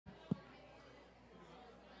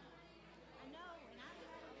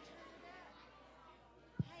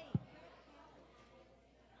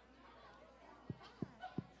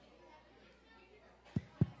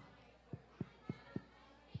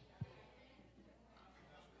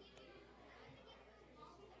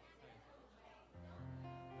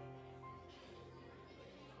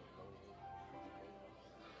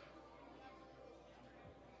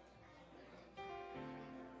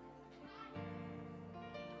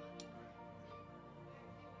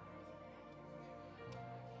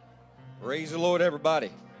Praise the Lord,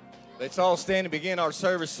 everybody. Let's all stand and begin our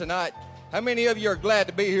service tonight. How many of you are glad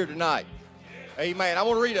to be here tonight? Amen. I'm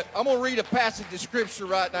going to read a passage of Scripture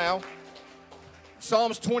right now.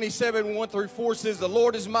 Psalms 27, 1 through 4 says, "The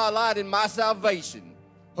Lord is my light and my salvation.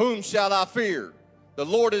 Whom shall I fear? The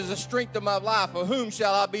Lord is the strength of my life. Of whom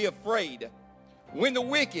shall I be afraid? When the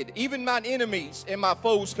wicked, even mine enemies and my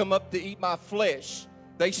foes, come up to eat my flesh,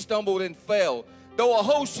 they stumbled and fell. Though a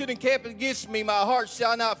host should encamp against me, my heart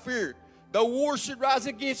shall not fear. Though war should rise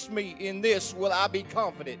against me, in this will I be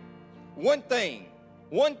confident. One thing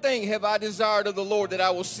have I desired of the Lord, that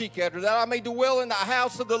I will seek after, that I may dwell in the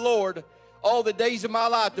house of the Lord all the days of my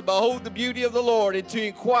life, to behold the beauty of the Lord and to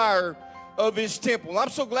inquire of his temple." I'm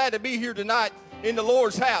so glad to be here tonight in the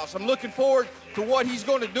Lord's house. I'm looking forward to what he's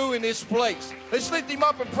going to do in this place. Let's lift him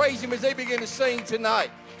up and praise him as they begin to sing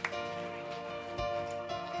tonight.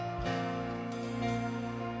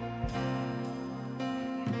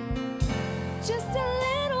 Just a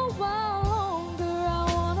little while longer, I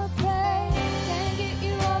wanna pray. Can't get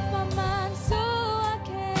you off my mind, so I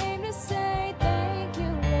came to say thank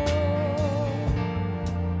you, Lord,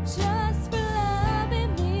 just for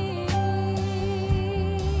loving me.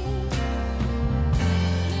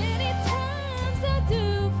 Many times I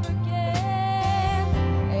do forget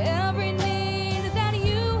every need that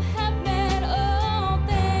you have met. Oh,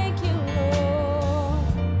 thank you, Lord.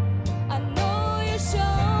 I know you're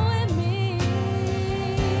showing me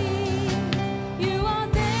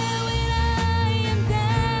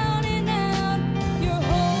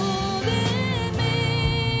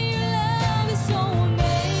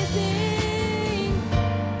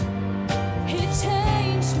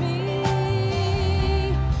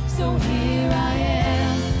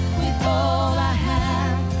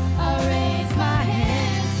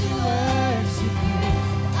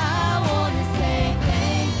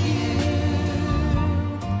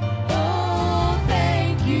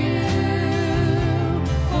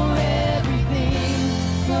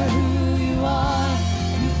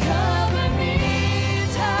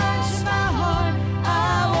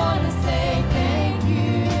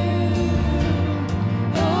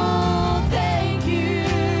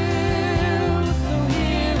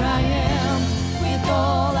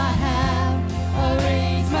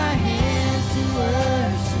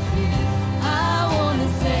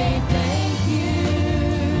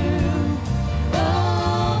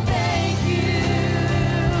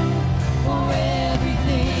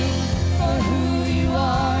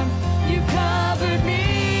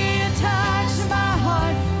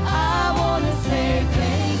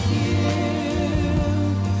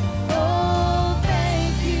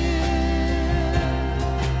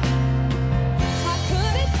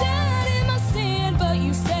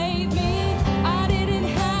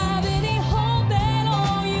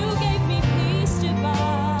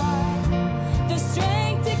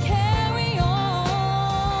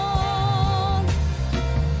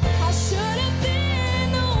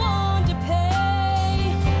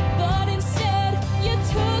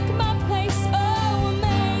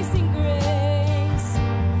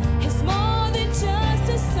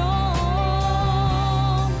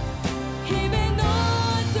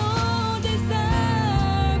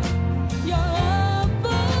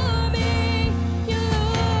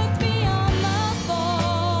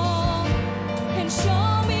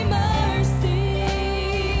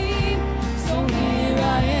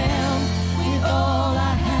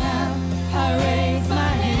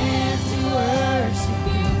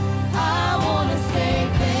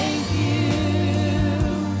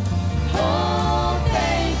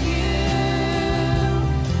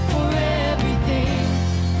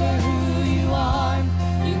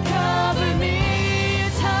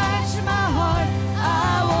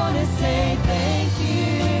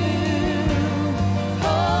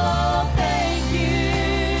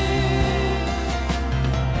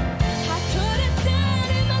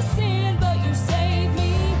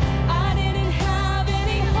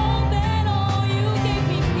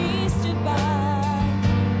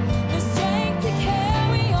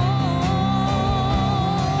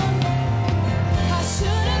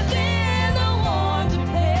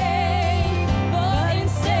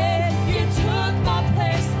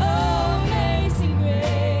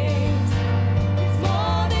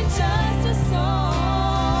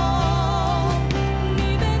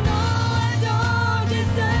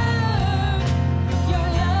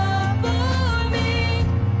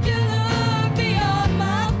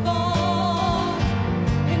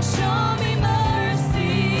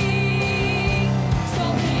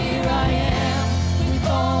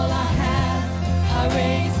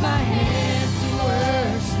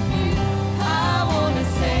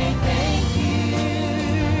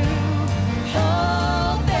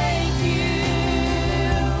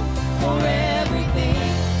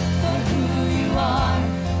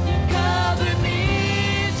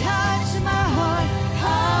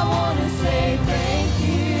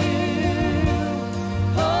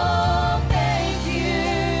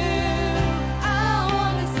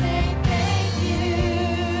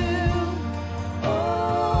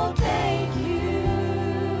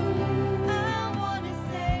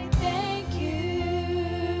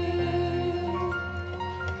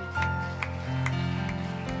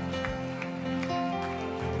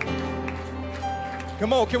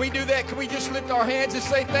Come on, can we do that? Can we just lift our hands and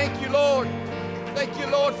say, thank you, Lord. Thank you,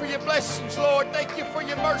 Lord, for your blessings, Lord. Thank you for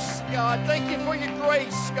your mercy, God. Thank you for your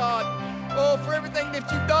grace, God. Oh, for everything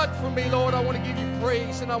that you've done for me, Lord, I want to give you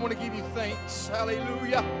praise and I want to give you thanks.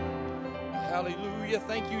 Hallelujah. Hallelujah.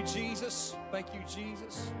 Thank you, Jesus. Thank you,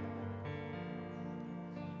 Jesus.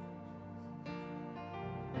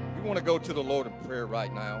 We want to go to the Lord in prayer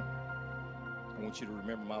right now. I want you to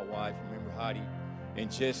remember my wife, remember Heidi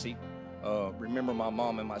and Jesse. Remember my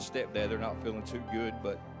mom and my stepdad. They're not feeling too good,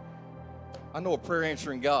 but I know a prayer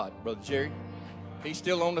answering God, Brother Jerry. He's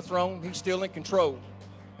still on the throne. He's still in control.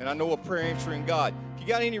 And I know a prayer answering God. If you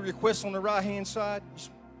got any requests on the right-hand side,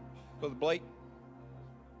 Brother Blake.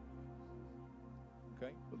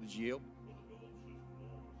 Okay, Brother Jill.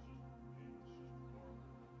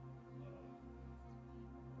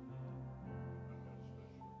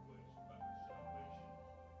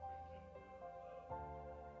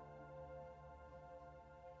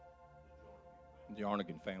 The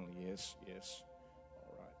Arnigan family, yes, yes.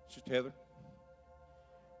 All right. Sister Heather?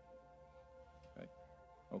 Okay.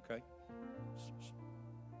 Okay.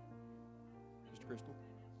 Sister Crystal?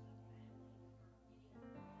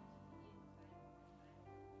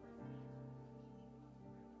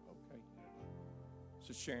 Okay.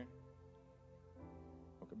 Sister Sharon?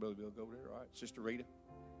 Okay, Brother Bill, go over there. All right. Sister Rita?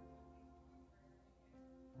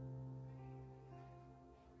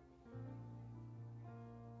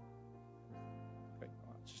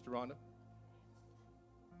 Sister Rhonda?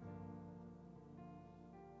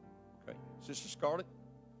 Okay. Sister Scarlett?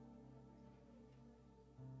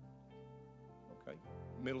 Okay.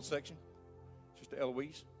 Middle section? Sister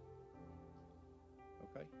Eloise?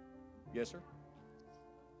 Okay. Yes, sir?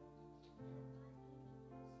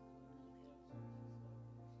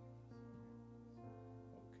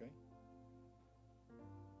 Okay.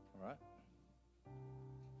 All right.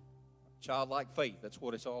 Childlike faith, that's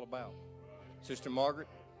what it's all about. Sister Margaret?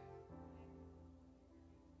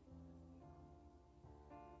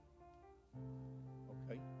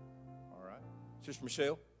 Okay. All right. Sister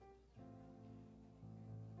Michelle?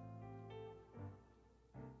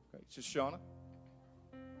 Okay. Sister Shauna?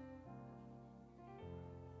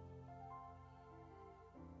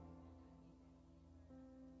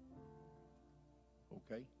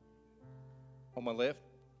 Okay. On my left?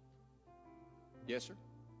 Yes, sir?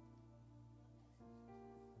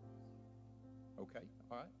 Okay,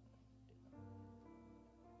 all right.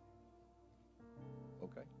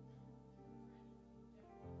 Okay.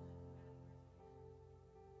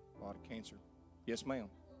 A lot of cancer. Yes, ma'am.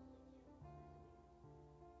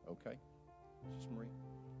 Okay. Sister Marie.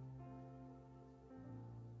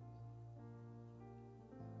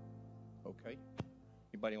 Okay.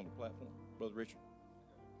 Anybody on the platform? Brother Richard?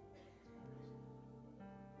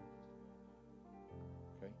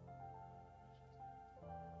 Okay.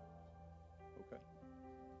 Okay.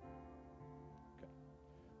 Okay.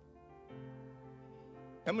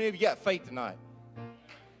 How many of you got faith tonight?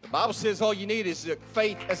 The Bible says all you need is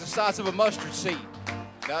faith as the size of a mustard seed.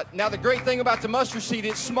 Now the great thing about the mustard seed,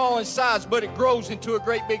 it's small in size, but it grows into a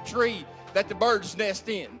great big tree that the birds nest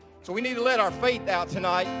in. So we need to let our faith out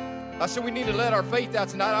tonight. I said we need to let our faith out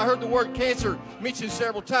tonight. I heard the word cancer mentioned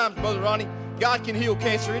several times, Brother Ronnie. God can heal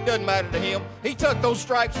cancer. It doesn't matter to him. He took those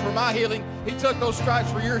stripes for my healing. He took those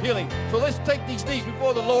stripes for your healing. So let's take these knees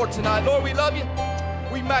before the Lord tonight. Lord, we love you.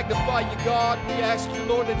 We magnify you, God. We ask you,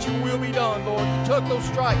 Lord, that your will be done, Lord. You took those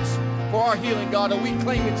stripes for our healing, God, and we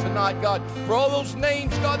claim it tonight, God. For all those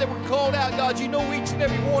names, God, that were called out, God, you know each and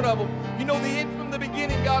every one of them. You know the end from the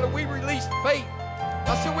beginning, God, and we release faith.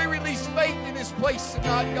 I said we release faith in this place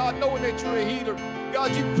tonight, God, knowing that you're a healer.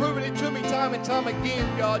 God, you've proven it to me time and time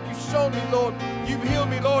again, God. You've shown me, Lord. You've healed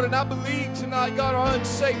me, Lord, and I believe tonight, God, our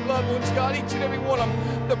unsaved loved ones, God, each and every one of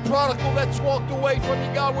them, the prodigal that's walked away from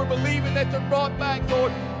you, God, we're believing that they're brought back,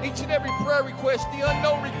 Lord. Each and every prayer request, the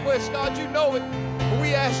unknown request, God, you know it. But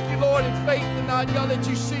we ask you, Lord, in faith tonight, God, that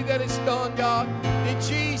you see that it's done, God. In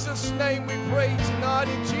Jesus' name we pray tonight.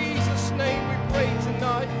 In Jesus' name we pray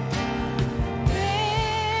tonight.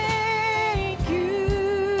 Thank you,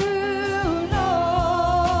 Lord.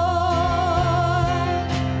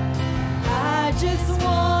 I just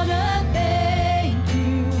wanna thank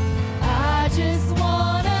you. I just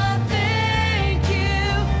wanna thank you.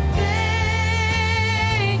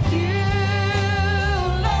 Thank you,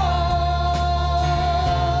 Lord.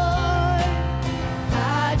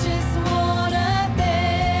 I just wanna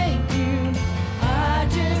thank you. I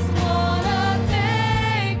just wanna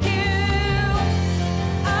thank you.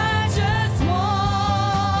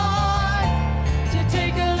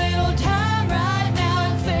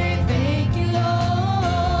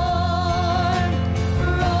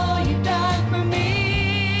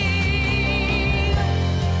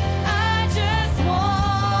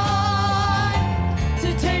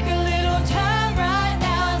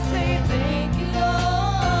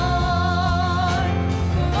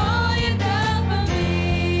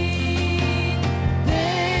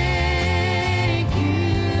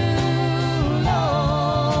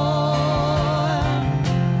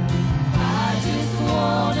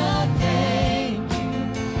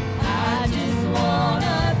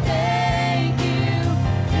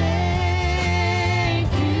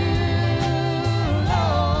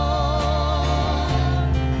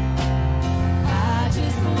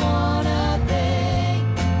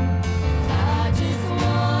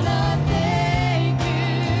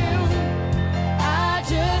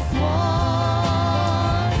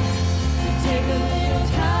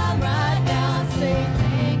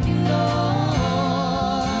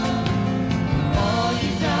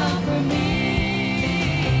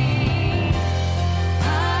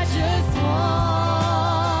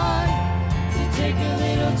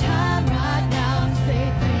 little time right now and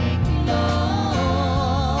say thank you,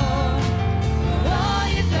 Lord, for all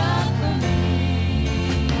you've done for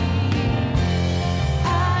me.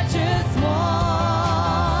 I just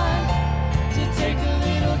want to take a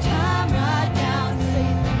little time right now and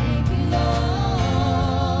say thank you,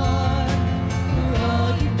 Lord, for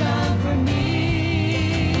all you've done for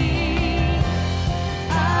me.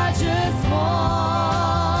 I just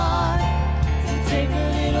want to take a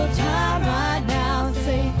little time right now and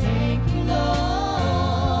say thank you, Lord,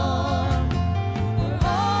 for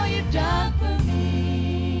all you've done for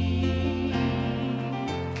me.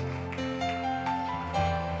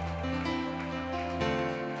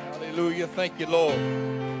 Hallelujah. Thank you, Lord.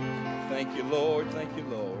 Thank you, Lord. Thank you,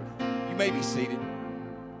 Lord. You may be seated.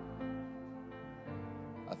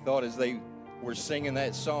 I thought as they were singing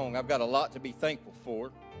that song, I've got a lot to be thankful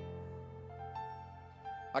for.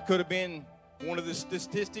 I could have been one of the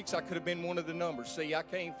statistics. I could have been one of the numbers. See, I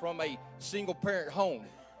came from a single-parent home.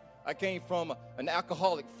 I came from an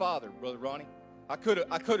alcoholic father, Brother Ronnie. I could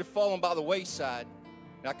have fallen by the wayside,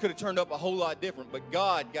 and I could have turned up a whole lot different, but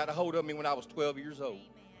God got a hold of me when I was 12 years old.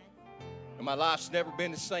 And my life's never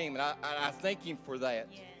been the same, and I thank Him for that.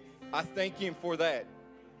 I thank Him for that.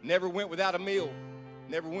 Never went without a meal.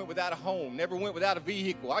 Never went without a home. Never went without a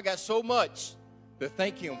vehicle. I got so much to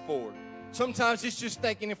thank Him for. Sometimes it's just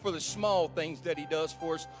thanking Him for the small things that He does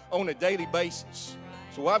for us on a daily basis.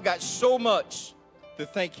 So I've got so much to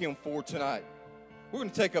thank Him for tonight. We're going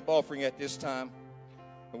to take up offering at this time.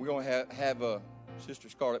 And we're going to have Sister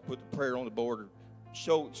Scarlett put the prayer on the board. Or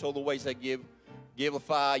show the ways they give.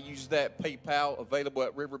 Giveify, use that PayPal, available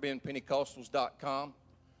at riverbendpentecostals.com.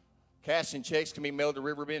 Cash and checks can be mailed to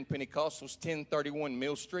Riverbend Pentecostals, 1031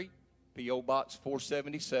 Mill Street, P.O. Box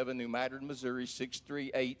 477, New Madrid, Missouri,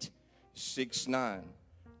 63869.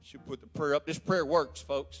 Should put the prayer up. This prayer works,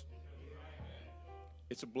 folks.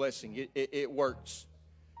 It's a blessing. It works.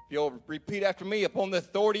 If you'll repeat after me, upon the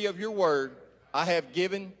authority of your word, I have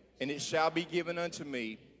given, and it shall be given unto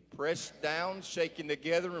me. Pressed down, shaken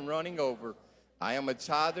together, and running over. I am a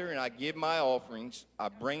tither, and I give my offerings. I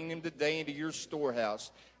bring them today into your storehouse.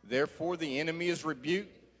 Therefore, the enemy is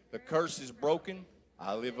rebuked. The curse is broken.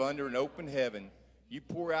 I live under an open heaven. You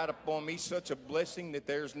pour out upon me such a blessing that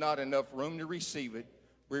there's not enough room to receive it.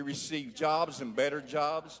 We receive jobs and better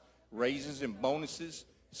jobs, raises and bonuses,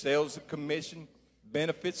 sales and commission,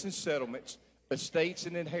 benefits and settlements, estates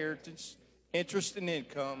and inheritance, interest and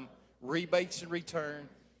income, rebates and return,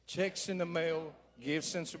 checks in the mail,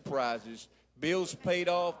 gifts and surprises, bills paid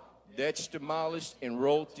off, debts demolished, and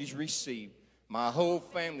royalties received. My whole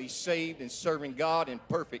family saved and serving God in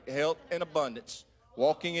perfect health and abundance,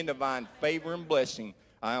 walking in divine favor and blessing.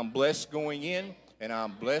 I am blessed going in, and I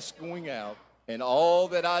am blessed going out, and all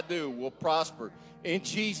that I do will prosper. In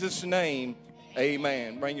Jesus' name,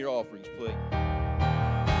 amen. Bring your offerings, please.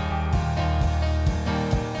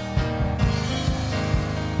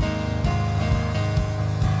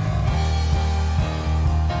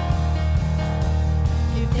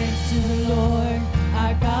 To the Lord,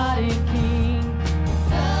 our God and King,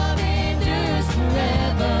 His love endures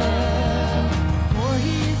forever. For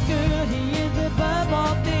He is good, He is above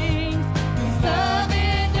all things. His love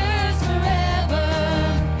endures forever.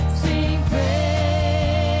 Sing praise,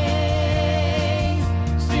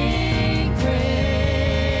 sing praise.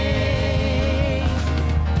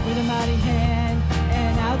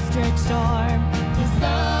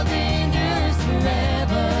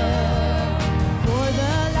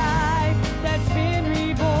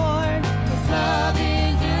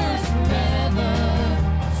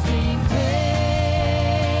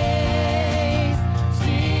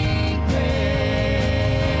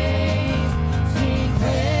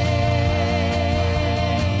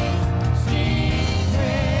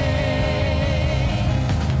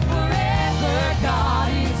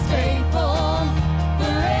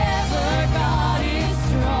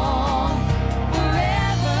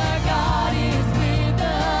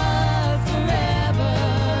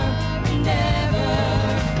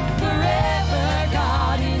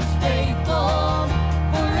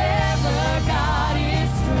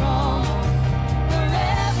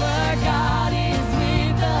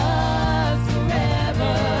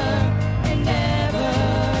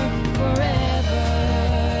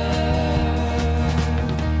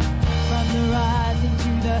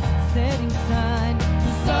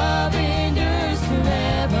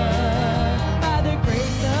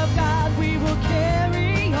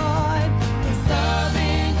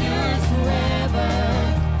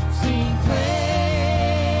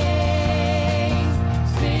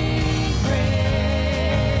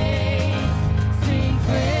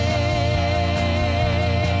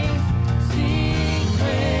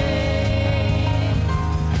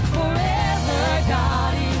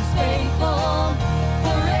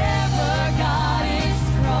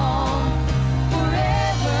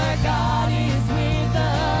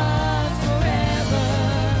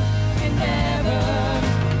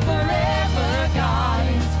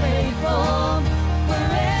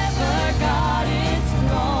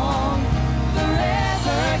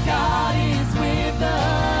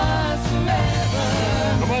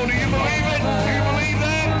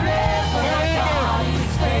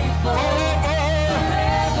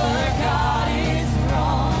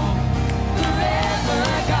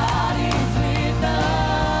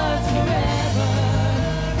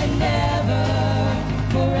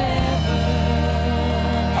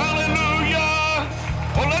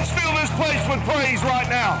 praise right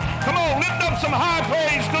now. Come on, lift up some high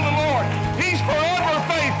praise to the Lord. He's forever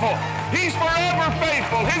faithful. He's forever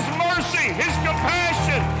faithful. His mercy, His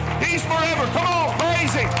compassion, He's forever. Come on,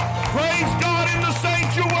 praise Him. Praise God in the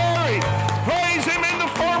sanctuary. Praise Him in the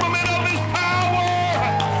firmament of His power.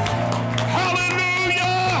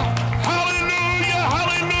 Hallelujah, hallelujah,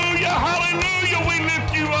 hallelujah, hallelujah. We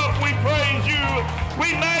lift you up. We praise you.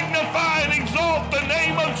 We magnify and exalt the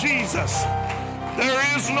name of Jesus.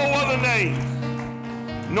 There is no other name,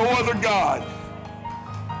 no other God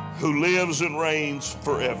who lives and reigns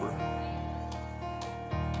forever.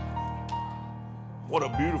 What a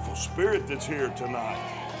beautiful spirit that's here tonight.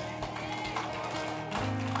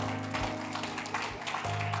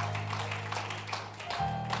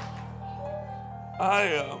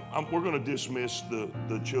 We're going to dismiss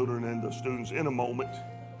the children and the students in a moment,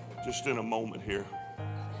 just in a moment here.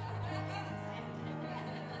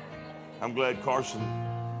 I'm glad Carson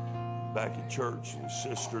back at church, his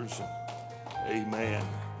sisters, amen.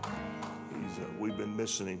 We've been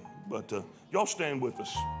missing him, but y'all stand with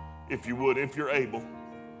us if you would, if you're able,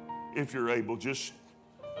 just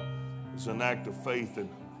as an act of faith. And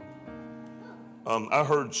I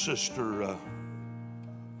heard Sister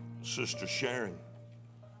Sharon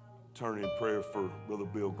turn in prayer for Brother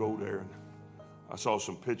Bill Goddard, and I saw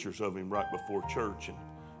some pictures of him right before church, and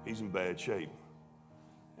he's in bad shape.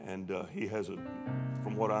 And he has,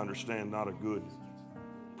 from what I understand, not a good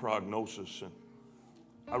prognosis. And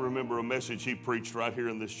I remember a message he preached right here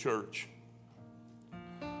in this church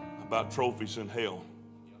about trophies in hell.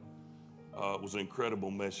 It was an incredible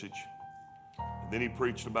message. And then he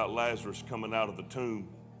preached about Lazarus coming out of the tomb.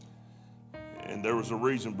 And there was a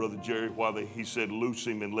reason, Brother Jerry, why he said, loose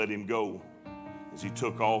him and let him go, as he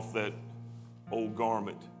took off that old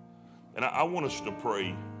garment. And I want us to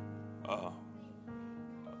pray.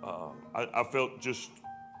 I felt just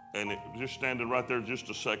standing right there just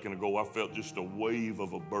a second ago, I felt just a wave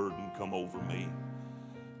of a burden come over me.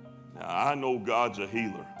 Now, I know God's a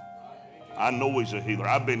healer. I know He's a healer.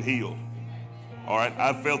 I've been healed. All right,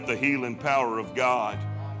 I felt the healing power of God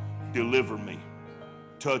deliver me,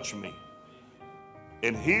 touch me.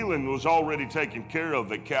 And healing was already taken care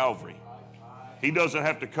of at Calvary. He doesn't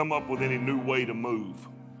have to come up with any new way to move.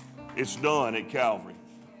 It's done at Calvary.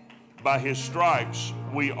 By His stripes,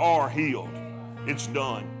 we are healed. It's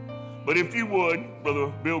done. But if you would, Brother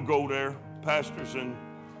Bill Goddard, pastors in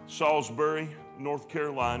Salisbury, North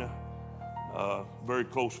Carolina, very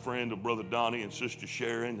close friend of Brother Donnie and Sister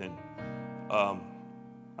Sharon, and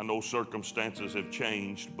I know circumstances have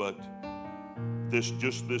changed, but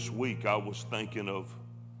just this week I was thinking of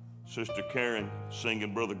Sister Karen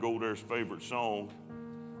singing Brother Goddard's favorite song.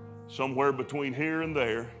 Somewhere between here and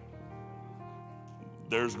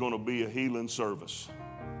there's going to be a healing service.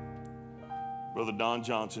 Brother Don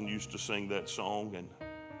Johnson used to sing that song,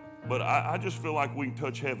 but I just feel like we can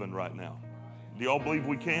touch heaven right now. Do y'all believe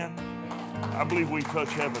we can? I believe we can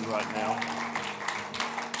touch heaven right now.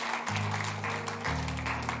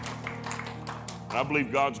 And I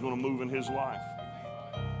believe God's going to move in His life.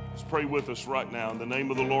 Let's pray with us right now in the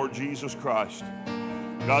name of the Lord Jesus Christ.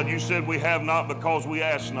 God, you said we have not because we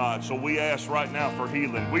ask not, so we ask right now for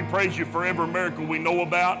healing. We praise you for every miracle we know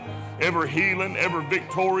about, every healing, every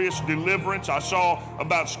victorious deliverance. I saw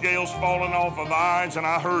about scales falling off of eyes, and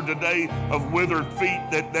I heard today of withered feet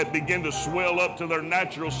that begin to swell up to their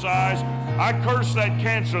natural size. I curse that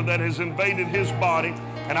cancer that has invaded his body,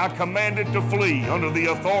 and I command it to flee under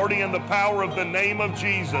the authority and the power of the name of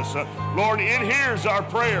Jesus. Lord, it hears our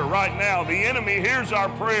prayer right now. The enemy hears our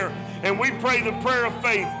prayer. And we pray the prayer of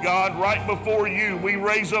faith, God, right before you. We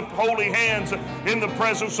raise up holy hands in the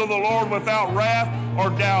presence of the Lord without wrath or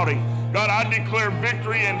doubting. God, I declare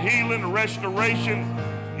victory and healing and restoration.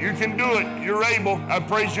 You can do it. You're able. I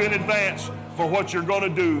praise you in advance for what you're going to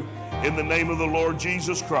do in the name of the Lord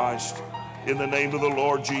Jesus Christ. In the name of the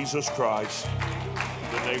Lord Jesus Christ.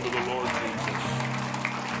 In the name of the Lord Jesus.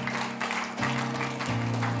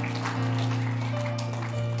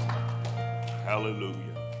 Hallelujah.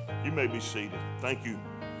 You may be seated. Thank you.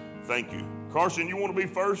 Thank you. Carson, you want to be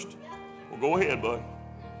first? Well, go ahead, bud.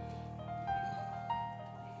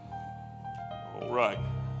 All right.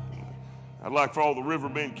 I'd like for all the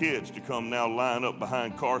Riverbend kids to come now line up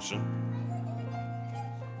behind Carson.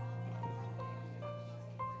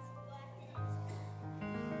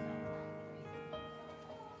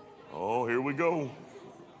 Oh, here we go.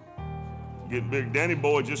 Getting big. Danny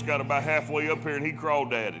boy just got about halfway up here and he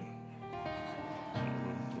crawdadded.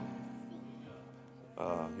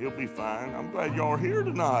 He'll be fine. I'm glad y'all are here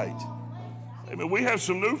tonight. I mean, we have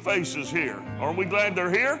some new faces here. Aren't we glad they're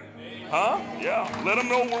here? Huh? Yeah. Let them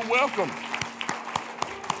know we're welcome.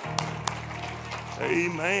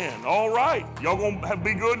 Amen. All right. Y'all going to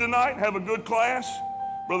be good tonight? Have a good class?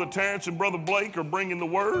 Brother Terrence and Brother Blake are bringing the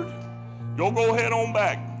word. Y'all go ahead on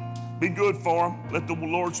back. Be good for them. Let the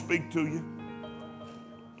Lord speak to you.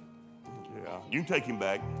 Yeah, you can take him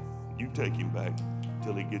back. You can take him back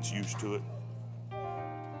till he gets used to it.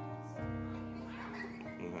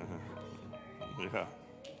 Yeah.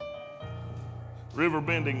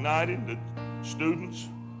 Riverbend Ignited, the students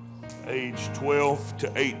age 12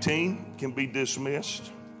 to 18 can be dismissed.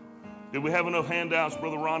 Did we have enough handouts,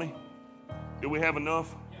 Brother Ronnie? Did we have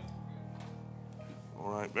enough?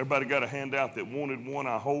 All right. Everybody got a handout that wanted one,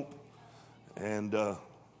 I hope. And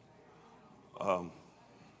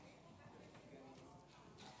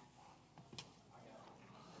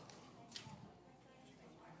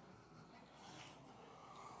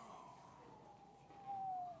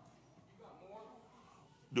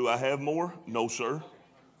do I have more? No, sir.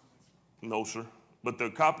 No, sir. But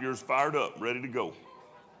the copier's fired up, ready to go.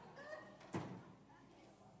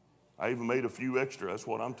 I even made a few extra. That's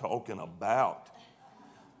what I'm talking about.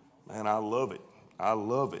 Man, I love it. I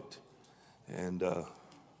love it. And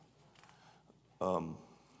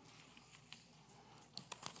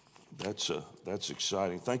that's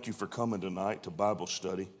exciting. Thank you for coming tonight to Bible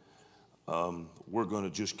study. We're going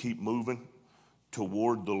to just keep moving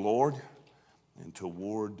toward the Lord and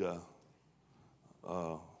toward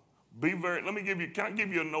let me give you, can I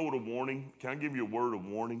give you a note of warning? Can I give you a word of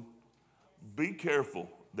warning? Be careful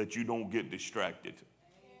that you don't get distracted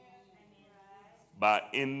by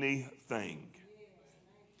anything.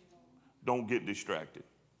 Don't get distracted.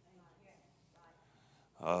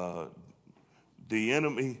 The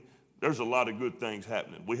enemy, there's a lot of good things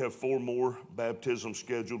happening. We have 4 more baptisms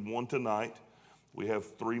scheduled, 1 tonight. We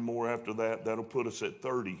have 3 more after that. That'll put us at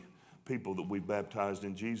 30 people that we baptized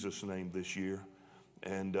in Jesus' name this year.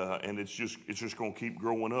 And it's just going to keep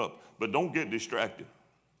growing up. But don't get distracted.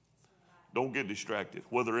 Don't get distracted,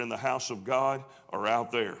 whether in the house of God or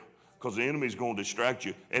out there, because the enemy's going to distract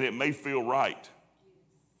you, and it may feel right.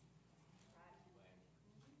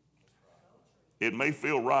 It may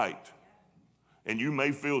feel right, and you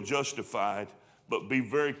may feel justified, but be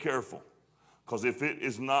very careful, because if it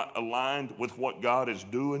is not aligned with what God is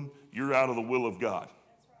doing, you're out of the will of God.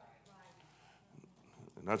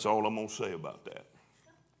 And that's all I'm going to say about that.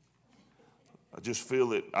 I just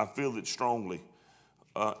feel it. I feel it strongly.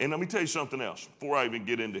 And let me tell you something else before I even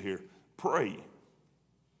get into here. Pray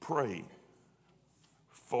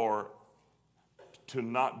to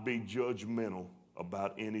not be judgmental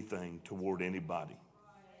about anything toward anybody.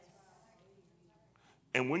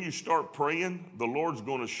 And when you start praying, the Lord's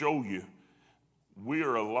going to show you we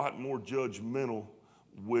are a lot more judgmental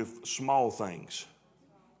with small things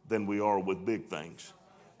than we are with big things.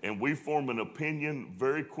 And we form an opinion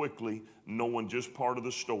very quickly, knowing just part of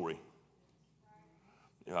the story.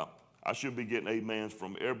 Yeah, I should be getting amens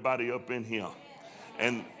from everybody up in here.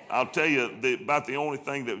 And I'll tell you about the only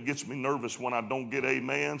thing that gets me nervous when I don't get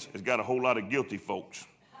amens is got a whole lot of guilty folks.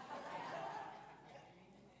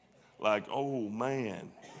 Like, oh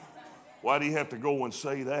man, why do you have to go and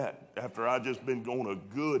say that after I just been going a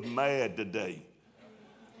good mad today?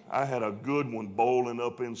 I had a good one boiling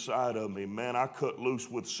up inside of me. Man, I cut loose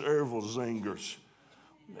with several zingers.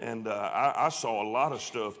 And I saw a lot of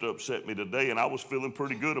stuff to upset me today, and I was feeling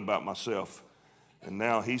pretty good about myself. And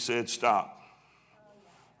now he said, stop.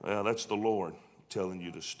 Well, that's the Lord telling you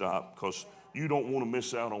to stop, because you don't want to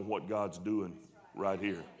miss out on what God's doing right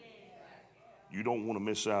here. You don't want to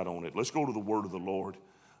miss out on it. Let's go to the word of the Lord.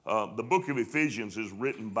 The book of Ephesians is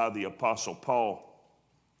written by the Apostle Paul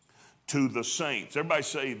to the saints. Everybody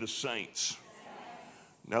say the saints.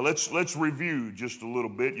 Now let's review just a little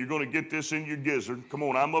bit. You're going to get this in your gizzard. Come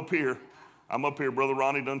on, I'm up here. Brother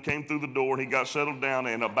Ronnie done came through the door, and he got settled down,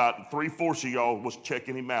 and about 3/4 of y'all was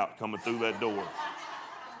checking him out coming through that door.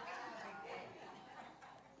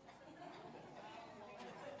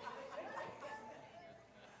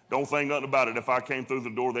 Don't think nothing about it. If I came through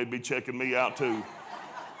the door, they'd be checking me out too.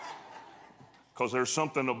 Because there's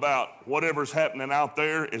something about whatever's happening out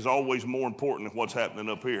there is always more important than what's happening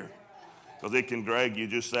up here. Because it can drag you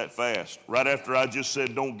just that fast. Right after I just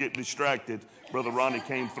said don't get distracted, Brother Ronnie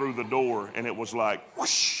came through the door, and it was like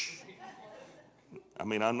whoosh. I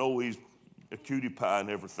mean, I know he's a cutie pie and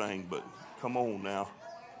everything, but come on now.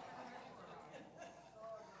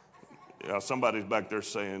 Yeah, somebody's back there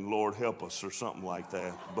saying, Lord, help us, or something like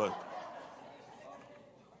that. But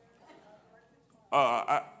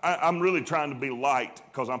I'm really trying to be light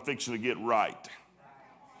because I'm fixing to get right.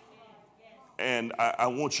 And I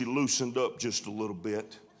want you loosened up just a little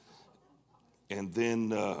bit. And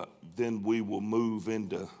then we will move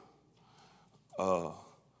into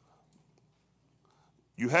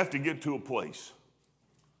You have to get to a place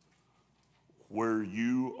where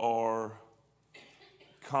you are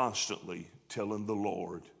constantly telling the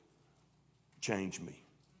Lord, change me,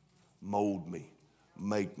 mold me,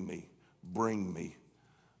 make me, bring me,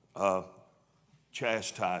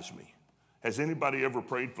 chastise me. Has anybody ever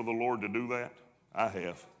prayed for the Lord to do that? I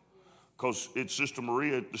have. Because it's Sister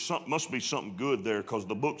Maria, must be something good there, because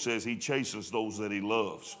the book says he chastens those that he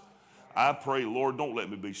loves. I pray, Lord, don't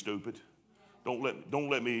let me be stupid. Don't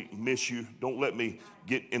let me miss you. Don't let me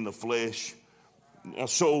get in the flesh.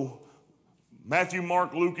 So Matthew,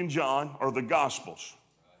 Mark, Luke, and John are the Gospels.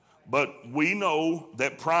 But we know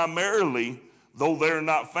that primarily, though they're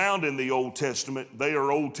not found in the Old Testament, they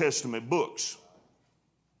are Old Testament books.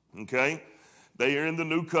 Okay? They are in the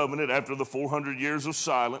New Covenant after the 400 years of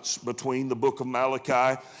silence between the book of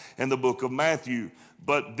Malachi and the book of Matthew.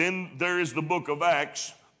 But then there is the book of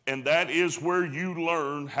Acts, and that is where you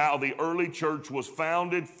learn how the early church was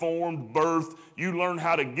founded, formed, birthed. You learn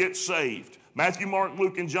how to get saved. Matthew, Mark,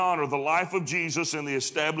 Luke, and John are the life of Jesus and the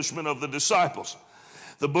establishment of the disciples.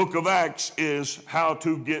 The book of Acts is how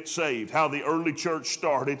to get saved, how the early church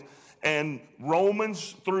started. And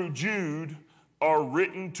Romans through Jude are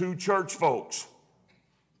written to church folks.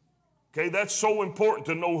 Okay, that's so important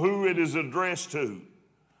to know who it is addressed to.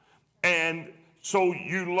 And so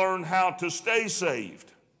you learn how to stay saved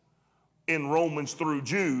in Romans through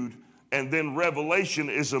Jude. And then Revelation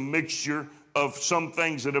is a mixture of some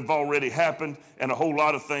things that have already happened and a whole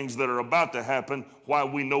lot of things that are about to happen, why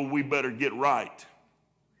we know we better get right.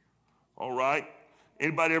 All right?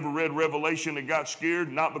 Anybody ever read Revelation and got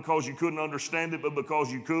scared? Not because you couldn't understand it, but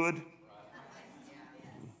because you could?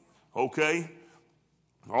 Okay?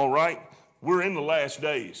 All right? We're in the last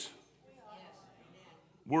days.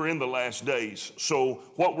 We're in the last days. So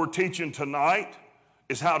what we're teaching tonight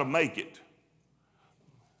is how to make it.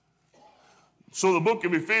 So the book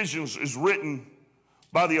of Ephesians is written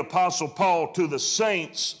by the Apostle Paul to the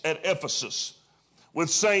saints at Ephesus. With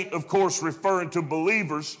saint, of course, referring to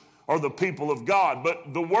believers or the people of God.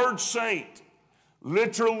 But the word saint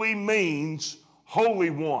literally means holy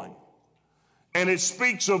one. And it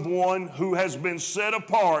speaks of one who has been set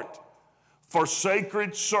apart for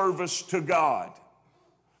sacred service to God.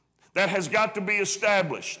 That has got to be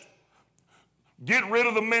established. Get rid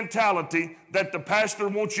of the mentality that the pastor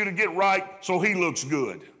wants you to get right so he looks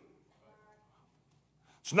good.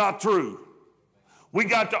 It's not true. We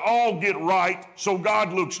got to all get right so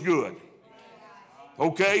God looks good.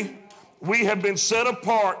 Okay? We have been set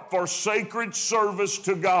apart for sacred service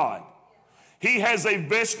to God. He has a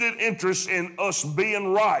vested interest in us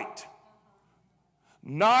being right.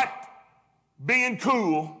 Not being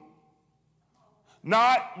cool,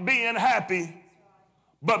 not being happy,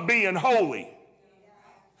 but being holy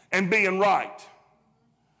and being right.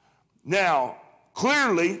 Now,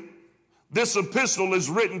 clearly, this epistle is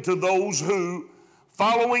written to those who,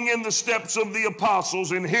 following in the steps of the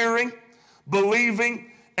apostles in hearing,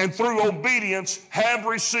 believing, and through obedience, have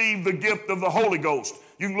received the gift of the Holy Ghost.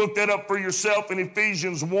 You can look that up for yourself in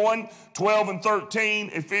Ephesians 1, 12 and 13,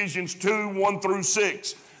 Ephesians 2, 1 through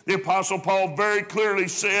 6. The Apostle Paul very clearly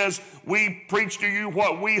says, we preached to you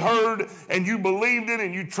what we heard, and you believed it,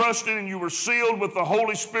 and you trusted, and you were sealed with the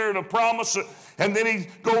Holy Spirit of promise. And then he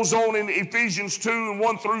goes on in Ephesians 2 and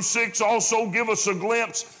 1 through 6, also give us a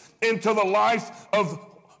glimpse into the life of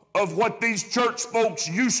what these church folks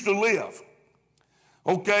used to live.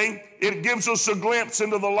 Okay? It gives us a glimpse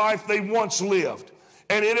into the life they once lived.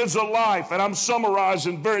 And it is a life, and I'm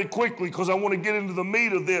summarizing very quickly because I want to get into the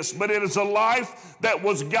meat of this, but it is a life that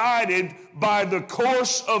was guided by the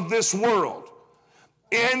course of this world.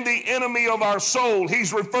 And the enemy of our soul,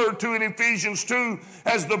 he's referred to in Ephesians 2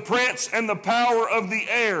 as the prince and the power of the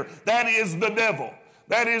air. That is the devil.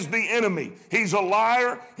 That is the enemy. He's a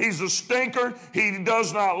liar. He's a stinker. He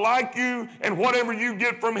does not like you, and whatever you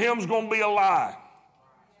get from him is going to be a lie.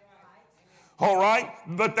 All right?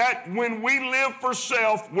 But that when we live for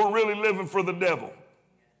self, we're really living for the devil.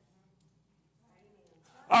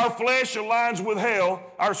 Our flesh aligns with hell.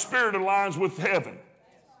 Our spirit aligns with heaven.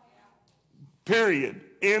 Period.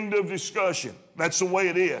 End of discussion. That's the way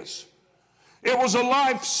it is. It was a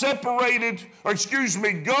life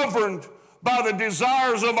governed by the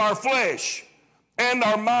desires of our flesh and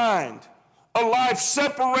our mind. A life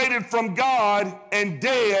separated from God and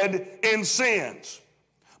dead in sins.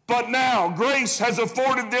 But now, grace has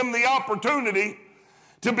afforded them the opportunity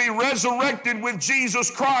to be resurrected with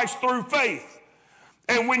Jesus Christ through faith.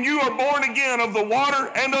 And when you are born again of the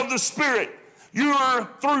water and of the Spirit, you are,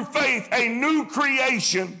 through faith, a new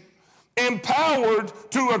creation, empowered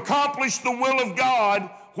to accomplish the will of God,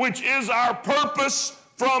 which is our purpose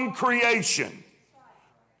from creation.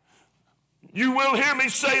 You will hear me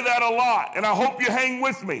say that a lot, and I hope you hang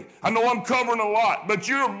with me. I know I'm covering a lot, but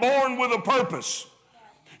you're born with a purpose.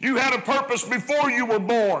 You had a purpose before you were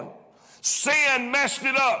born. Sin messed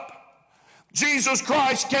it up. Jesus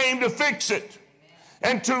Christ came to fix it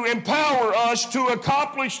and to empower us to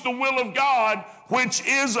accomplish the will of God, which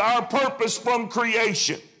is our purpose from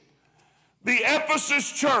creation. The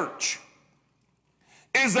Ephesus church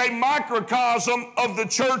is a microcosm of the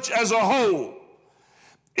church as a whole.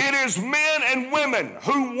 It is men and women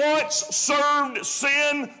who once served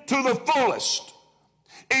sin to the fullest,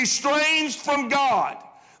 estranged from God.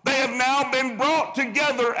 They have now been brought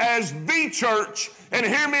together as the church. And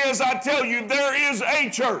hear me as I tell you, there is a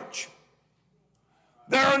church.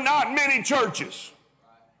 There are not many churches.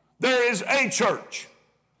 There is a church.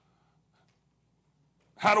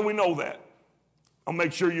 How do we know that? I'll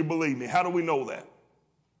make sure you believe me. How do we know that?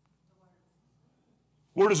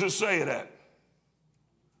 Where does it say it at?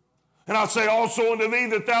 And I say also unto thee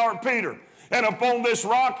that thou art Peter, and upon this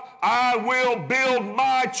rock I will build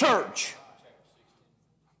my church.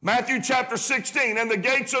 Matthew chapter 16, and the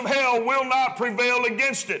gates of hell will not prevail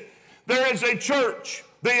against it. There is a church,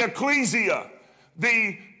 the ecclesia,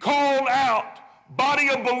 the called out body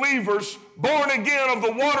of believers, born again of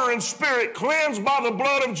the water and spirit, cleansed by the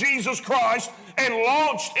blood of Jesus Christ, and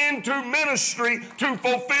launched into ministry to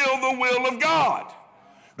fulfill the will of God.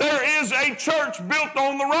 There is a church built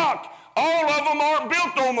on the rock. All of them aren't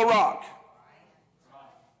built on the rock.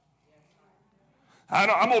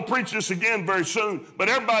 I'm going to preach this again very soon, but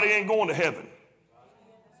everybody ain't going to heaven.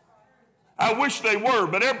 I wish they were,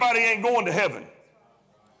 but everybody ain't going to heaven.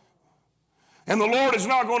 And the Lord is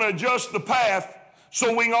not going to adjust the path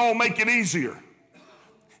so we can all make it easier.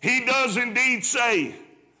 He does indeed say, I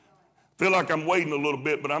feel like I'm wading a little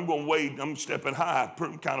bit, but I'm going to wade. I'm stepping high.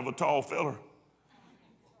 I'm kind of a tall feller.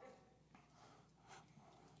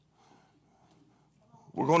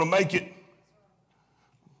 We're going to make it.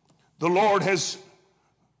 The Lord has,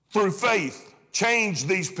 through faith, changed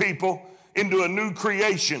these people into a new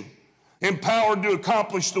creation, empowered to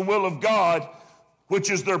accomplish the will of God,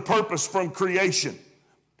 which is their purpose from creation.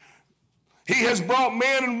 He has brought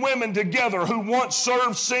men and women together who once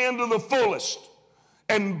served sin to the fullest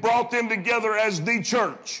and brought them together as the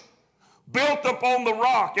church, built upon the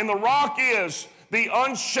rock. And the rock is the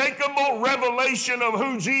unshakable revelation of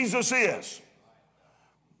who Jesus is.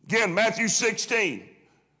 Again, Matthew 16.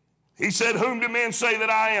 He said, whom do men say that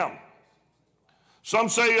I am? Some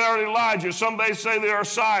say you are Elijah. Some they say they are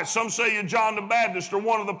Messiah. Some say you're John the Baptist or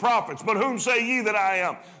one of the prophets. But whom say ye that I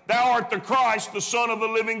am? Thou art the Christ, the Son of the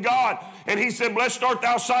living God. And he said, blessed art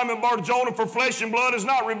thou, Simon Bar-Jonah, for flesh and blood has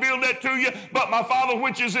not revealed that to you, but my Father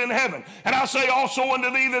which is in heaven. And I say also unto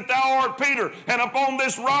thee that thou art Peter, and upon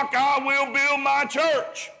this rock I will build my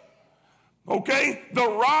church. Okay? The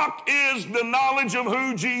rock is the knowledge of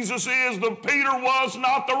who Jesus is. The Peter was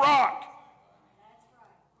not the rock.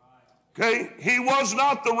 Okay? He was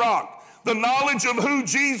not the rock. The knowledge of who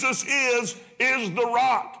Jesus is the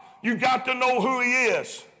rock. You got to know who he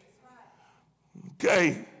is.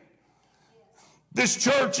 Okay? This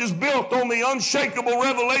church is built on the unshakable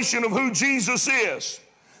revelation of who Jesus is.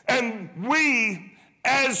 And we,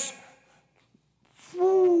 as,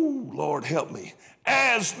 Lord help me,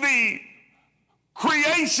 as the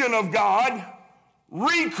creation of God,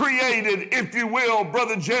 recreated, if you will,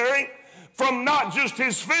 Brother Jerry, from not just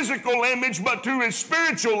his physical image, but to his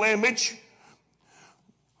spiritual image,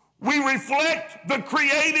 we reflect the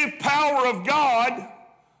creative power of God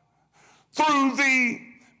through the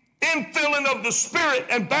infilling of the Spirit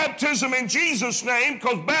and baptism in Jesus' name,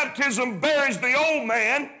 because baptism buries the old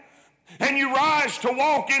man, and you rise to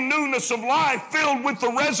walk in newness of life filled with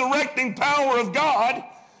the resurrecting power of God.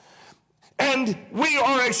 And we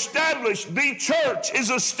are established, the church is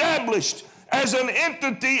established as an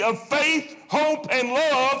entity of faith, hope, and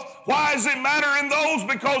love. Why does it matter in those?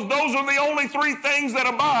 Because those are the only three things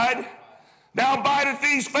that abide. Now abideth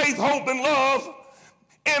these faith, hope, and love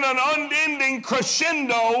in an unending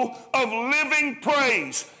crescendo of living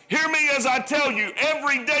praise. Hear me as I tell you,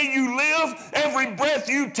 every day you live, every breath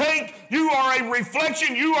you take, you are a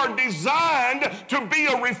reflection. You are designed to be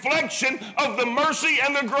a reflection of the mercy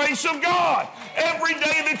and the grace of God. Every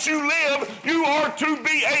day that you live, you are to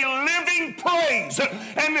be a living praise.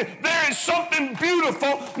 And there is something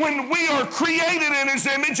beautiful when we are created in his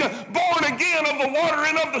image, born again of the water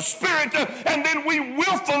and of the Spirit, and then we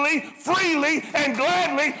willfully, freely, and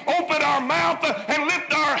gladly open our mouth and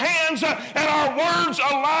lift our hands, and our words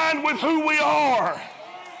align with who we are.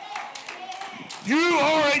 You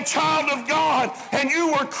are a child of God, and you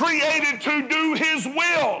were created to do his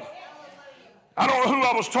will. I don't know who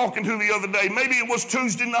I was talking to the other day. Maybe it was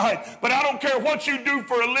Tuesday night. But I don't care what you do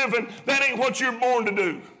for a living. That ain't what you're born to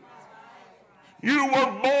do. You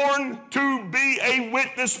were born to be a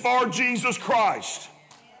witness for Jesus Christ.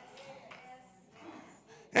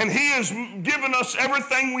 And he has given us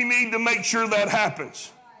everything we need to make sure that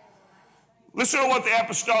happens. Listen to what the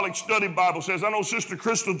Apostolic Study Bible says. I know Sister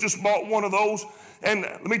Crystal just bought one of those. And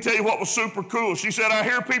let me tell you what was super cool. She said, I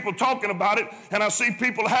hear people talking about it, and I see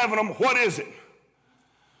people having them. What is it?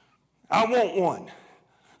 I want one.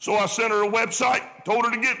 So I sent her a website, told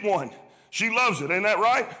her to get one. She loves it. Ain't that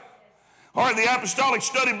right? All right, the Apostolic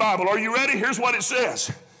Study Bible. Are you ready? Here's what it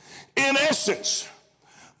says. In essence,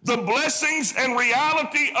 the blessings and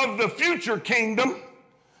reality of the future kingdom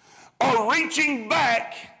are reaching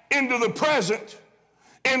back into the present,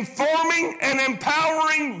 informing and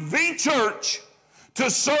empowering the church to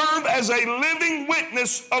serve as a living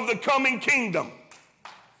witness of the coming kingdom.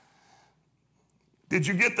 Did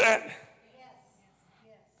you get that?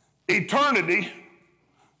 Yes. Eternity,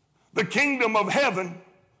 the kingdom of heaven,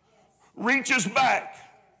 reaches back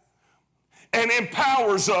and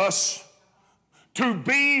empowers us to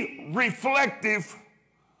be reflective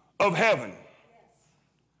of heaven.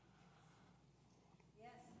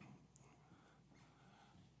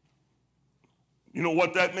 You know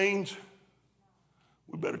what that means?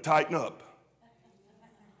 We better tighten up.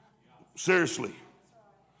 Seriously.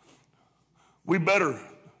 We better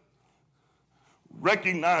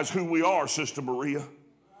recognize who we are, Sister Maria.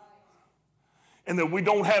 And that we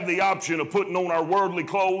don't have the option of putting on our worldly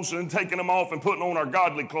clothes and taking them off and putting on our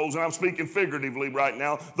godly clothes. And I'm speaking figuratively right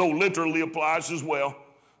now, though literally applies as well.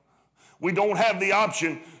 We don't have the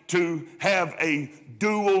option to have a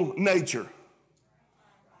dual nature,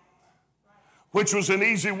 which was an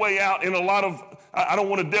easy way out in a lot of, I don't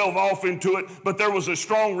want to delve off into it, but there was a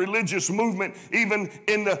strong religious movement even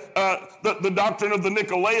in the doctrine of the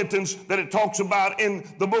Nicolaitans that it talks about in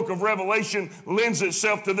the book of Revelation lends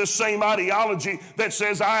itself to this same ideology that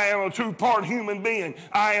says I am a two-part human being.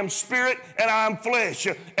 I am spirit and I am flesh,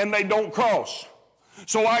 and they don't cross.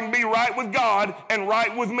 So I can be right with God and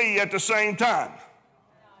right with me at the same time.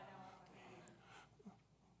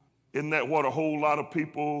 Isn't that what a whole lot of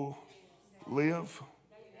people live?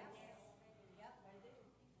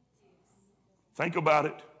 Think about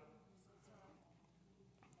it.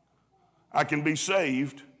 I can be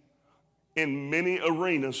saved in many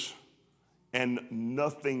arenas and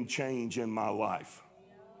nothing change in my life.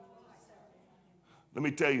 Let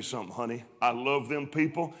me tell you something, honey. I love them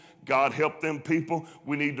people. God help them people.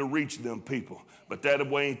 We need to reach them people. But that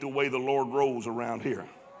way ain't the way the Lord rolls around here.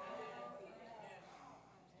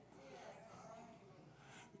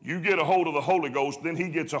 You get a hold of the Holy Ghost, then he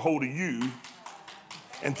gets a hold of you,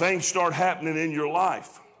 and things start happening in your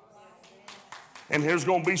life. And there's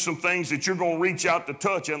going to be some things that you're going to reach out to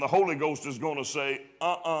touch, and the Holy Ghost is going to say,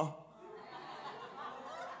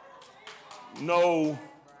 no.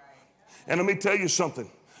 And let me tell you something,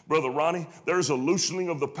 Brother Ronnie, there's a loosening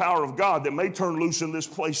of the power of God that may turn loose in this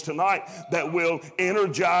place tonight that will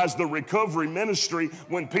energize the recovery ministry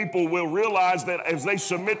when people will realize that as they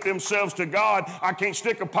submit themselves to God, I can't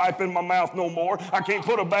stick a pipe in my mouth no more. I can't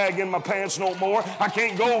put a bag in my pants no more. I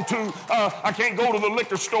can't go to the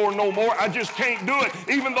liquor store no more. I just can't do it.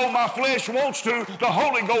 Even though my flesh wants to, the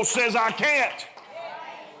Holy Ghost says I can't.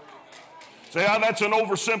 Say, that's an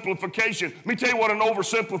oversimplification. Let me tell you what an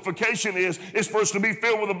oversimplification is. It's for us to be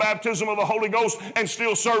filled with the baptism of the Holy Ghost and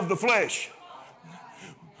still serve the flesh.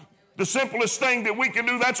 The simplest thing that we can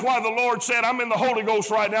do, that's why the Lord said, I'm in the Holy Ghost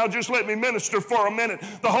right now, just let me minister for a minute.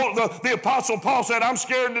 The Apostle Paul said, I'm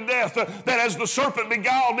scared to death that as the serpent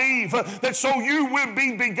beguiled Eve, that so you would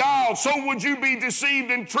be beguiled, so would you be deceived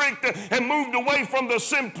and tricked and moved away from the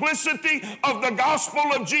simplicity of the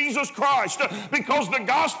gospel of Jesus Christ. Because the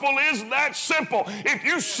gospel is that simple. If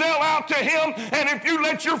you sell out to him and if you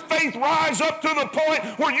let your faith rise up to the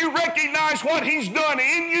point where you recognize what he's done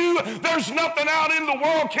in you, there's nothing out in the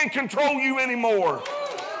world can control you anymore.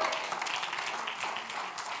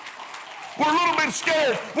 We're a little bit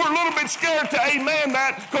scared. We're a little bit scared to amen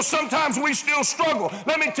that because sometimes we still struggle.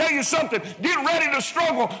 Let me tell you something. Get ready to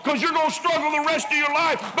struggle because you're going to struggle the rest of your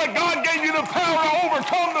life. But God gave you the power to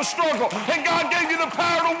overcome the struggle. And God gave you the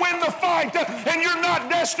power to win the fight. And you're not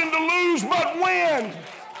destined to lose but win.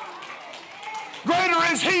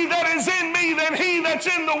 Greater is he that is in me than he that's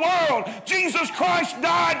in the world. Jesus Christ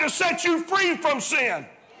died to set you free from sin.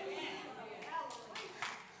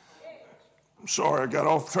 I'm sorry I got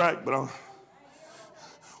off track, but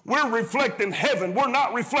we're reflecting heaven. We're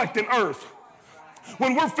not reflecting earth.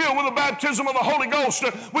 When we're filled with the baptism of the Holy Ghost,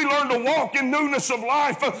 we learn to walk in newness of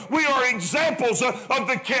life. We are examples of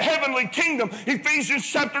the heavenly kingdom. Ephesians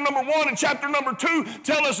chapter number 1 and chapter number 2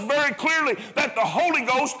 tell us very clearly that the Holy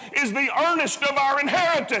Ghost is the earnest of our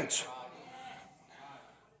inheritance.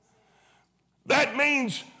 That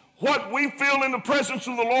means what we feel in the presence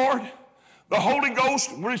of the Lord, the Holy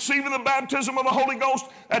Ghost, receiving the baptism of the Holy Ghost,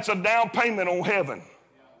 that's a down payment on heaven.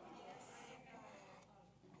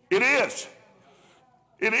 It is.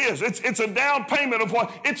 It is. It's a down payment of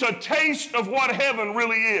what, it's a taste of what heaven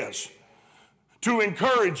really is, to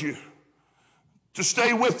encourage you to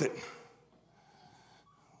stay with it.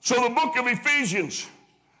 So the book of Ephesians,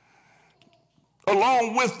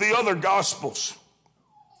 along with the other gospels,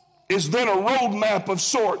 is then a roadmap of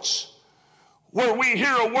sorts where we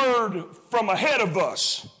hear a word from ahead of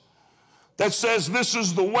us that says this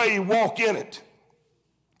is the way, walk in it.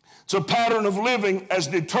 It's a pattern of living as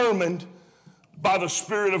determined by the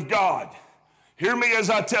Spirit of God. Hear me as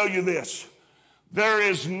I tell you this. There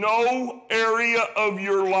is no area of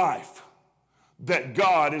your life that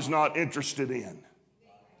God is not interested in.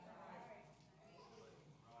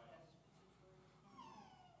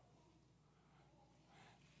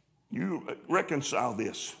 You reconcile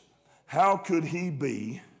this. How could he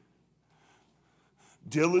be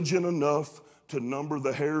diligent enough to number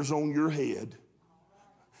the hairs on your head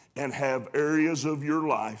and have areas of your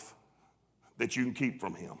life that you can keep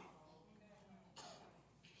from him?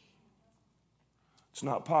 It's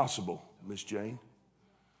not possible, Miss Jane.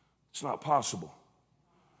 It's not possible.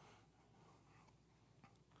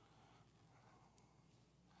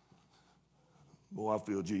 Boy, I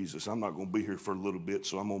feel Jesus. I'm not going to be here for a little bit,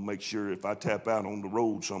 so I'm going to make sure if I tap out on the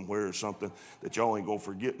road somewhere or something that y'all ain't going to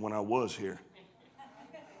forget when I was here.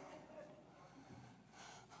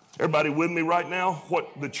 Everybody with me right now?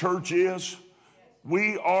 What the church is?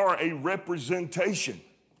 We are a representation.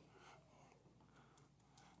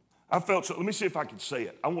 I felt so. Let me see if I can say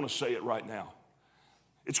it. I want to say it right now.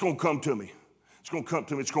 It's going to come to me. It's going to come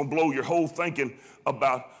to me. It's going to blow your whole thinking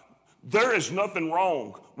about. There is nothing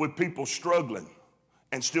wrong with people struggling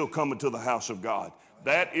and still coming to the house of God.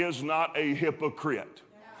 That is not a hypocrite.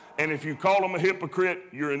 And if you call them a hypocrite,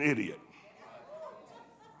 you're an idiot.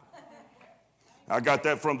 I got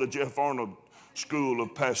that from the Jeff Arnold School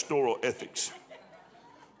of Pastoral Ethics.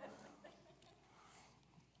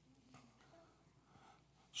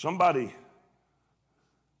 Somebody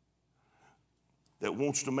that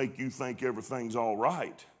wants to make you think everything's all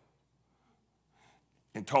right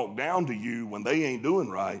and talk down to you when they ain't doing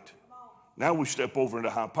right, now we step over into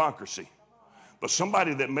hypocrisy. But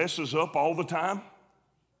somebody that messes up all the time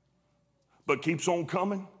but keeps on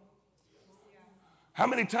coming. How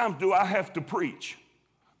many times do I have to preach?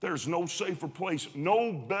 There's no safer place,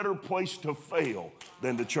 no better place to fail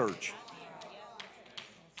than the church.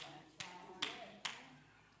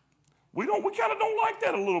 We kind of don't like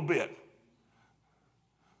that a little bit.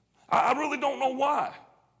 I really don't know why.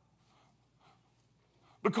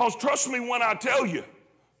 Because trust me when I tell you,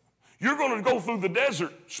 you're going to go through the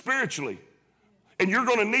desert spiritually, and you're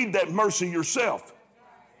going to need that mercy yourself.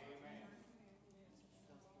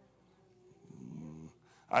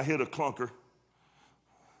 I hit a clunker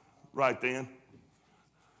right then.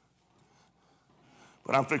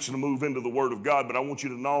 But I'm fixing to move into the Word of God, but I want you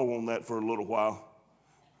to gnaw on that for a little while.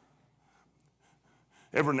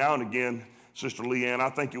 Every now and again, Sister Leanne, I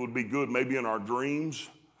think it would be good maybe in our dreams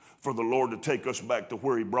for the Lord to take us back to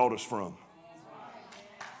where he brought us from.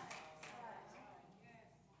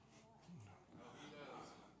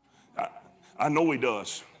 I know he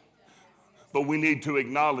does. But we need to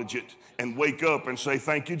acknowledge it and wake up and say,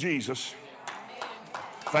 thank you, Jesus.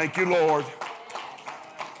 Thank you, Lord.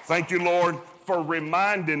 Thank you, Lord, for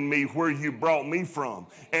reminding me where you brought me from.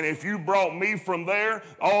 And if you brought me from there,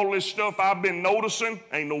 all this stuff I've been noticing,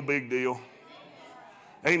 ain't no big deal.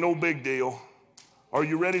 Ain't no big deal. Are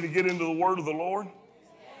you ready to get into the word of the Lord?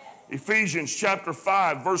 Ephesians chapter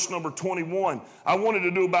 5, verse number 21. I wanted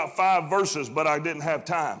to do about 5 verses, but I didn't have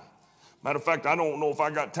time. Matter of fact, I don't know if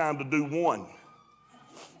I got time to do one.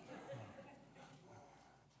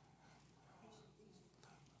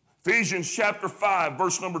 Ephesians chapter 5,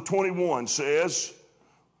 verse number 21 says,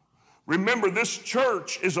 remember, this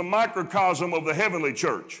church is a microcosm of the heavenly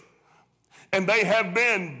church. And they have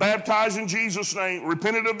been baptized in Jesus' name,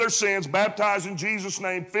 repented of their sins, baptized in Jesus'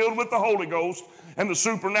 name, filled with the Holy Ghost, and the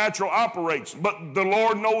supernatural operates. But the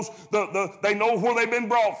Lord knows, they know where they've been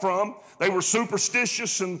brought from. They were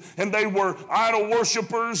superstitious and they were idol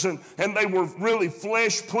worshipers and they were really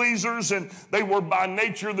flesh pleasers and they were by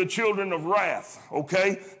nature the children of wrath,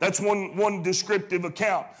 okay? That's one descriptive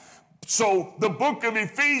account. So the book of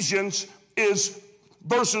Ephesians is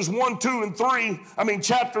verses 1, 2, and 3.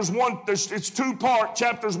 Chapters 1, it's two-part,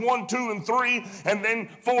 chapters 1, 2, and 3, and then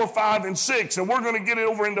 4, 5, and 6. And we're going to get it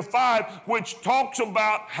over into 5, which talks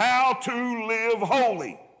about how to live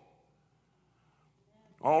holy.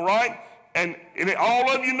 All right? And all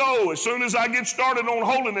of you know, as soon as I get started on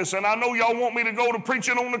holiness, and I know y'all want me to go to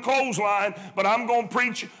preaching on the clothesline, but I'm going to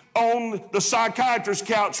preach on the psychiatrist's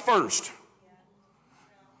couch first.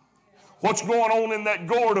 What's going on in that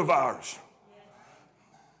gourd of ours?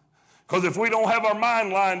 Because if we don't have our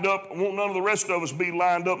mind lined up, won't none of the rest of us be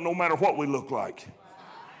lined up no matter what we look like.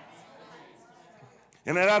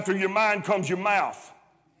 And then after your mind comes your mouth.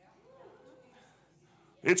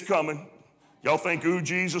 It's coming. Y'all think, ooh,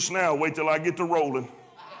 Jesus now, wait till I get to rolling.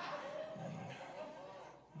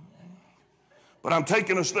 But I'm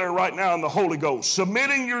taking us there right now in the Holy Ghost.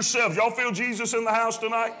 Submitting yourselves. Y'all feel Jesus in the house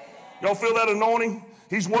tonight? Y'all feel that anointing?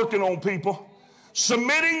 He's working on people.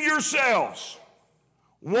 Submitting yourselves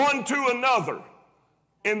one to another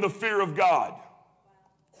in the fear of God.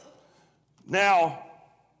 Now,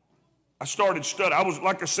 I started studying.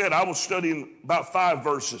 I was studying about 5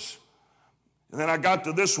 verses. And then I got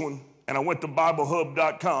to this one, and I went to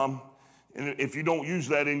BibleHub.com. And if you don't use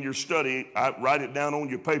that in your study, I write it down on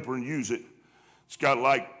your paper and use it. It's got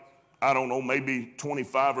maybe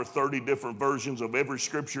 25 or 30 different versions of every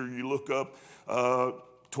scripture you look up,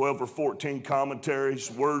 12 or 14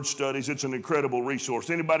 commentaries, word studies. It's an incredible resource.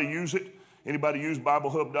 Anybody use it? Anybody use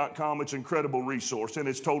BibleHub.com? It's an incredible resource, and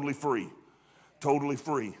it's totally free. Totally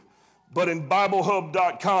free. But in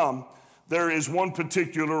BibleHub.com, there is one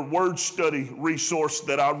particular word study resource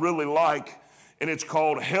that I really like, and it's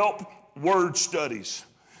called Help Word Studies.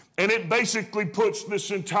 And it basically puts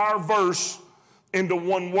this entire verse into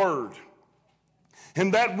one word.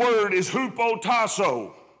 And that word is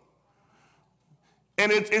hupotasso.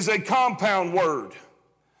 And it is a compound word.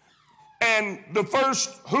 And the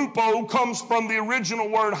first hupo comes from the original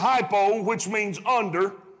word hypo, which means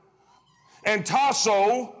under. And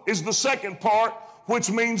tasso is the second part, which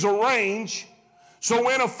means arrange. So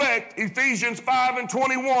in effect, Ephesians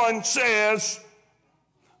 5:21 says,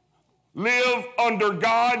 live under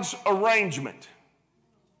God's arrangement.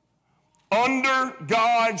 Under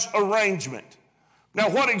God's arrangement. Now,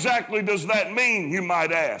 what exactly does that mean, you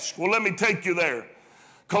might ask? Well, let me take you there.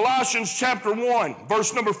 Colossians chapter 1,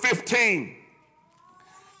 verse number 15.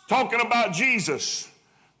 Talking about Jesus.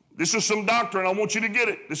 This is some doctrine. I want you to get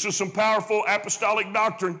it. This is some powerful apostolic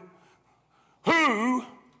doctrine.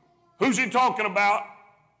 Who's he talking about?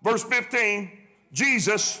 Verse 15,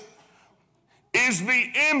 Jesus is the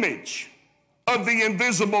image of the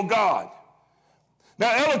invisible God.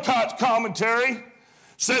 Now, Ellicott's commentary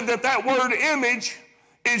said that word image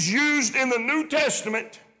is used in the New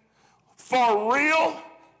Testament for real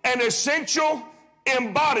and essential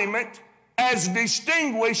embodiment as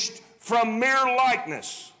distinguished from mere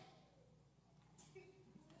likeness.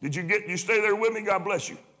 Did you stay there with me? God bless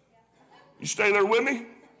you. You stay there with me?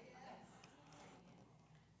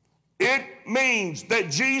 It means that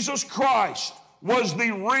Jesus Christ was the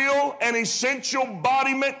real and essential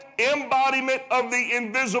embodiment of the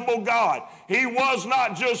invisible God. He was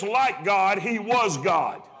not just like God, he was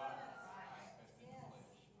God.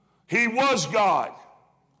 He was God.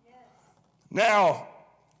 Now,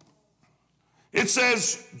 it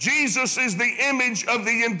says Jesus is the image of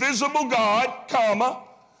the invisible God, comma,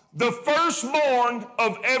 the firstborn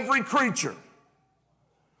of every creature.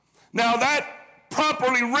 Now that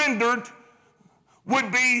properly rendered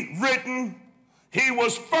would be written, he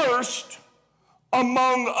was first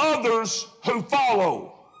among others who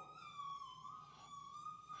follow.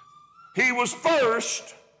 He was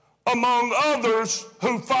first among others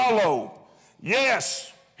who follow.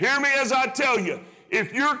 Yes, hear me as I tell you.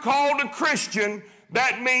 If you're called a Christian,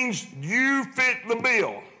 that means you fit the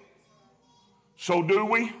bill. So do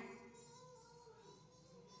we?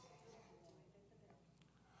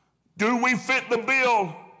 Do we fit the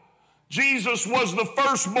bill? Jesus was the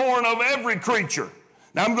firstborn of every creature.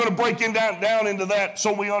 Now I'm going to break it down into that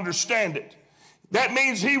so we understand it. That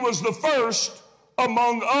means he was the first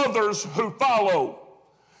among others who follow.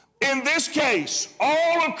 In this case,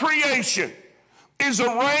 all of creation is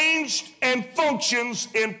arranged and functions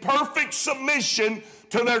in perfect submission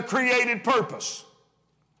to their created purpose.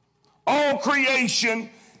 All creation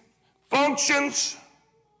functions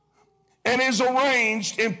and is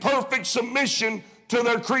arranged in perfect submission to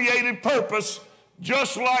their created purpose,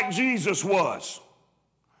 just like Jesus was.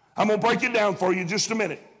 I'm going to break it down for you in just a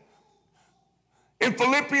minute. In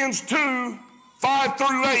Philippians 2, 5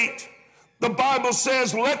 through 8, the Bible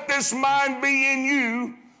says, let this mind be in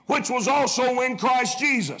you, which was also in Christ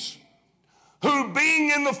Jesus, who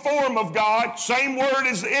being in the form of God, same word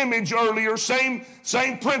as the image earlier, same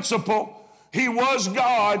principle, he was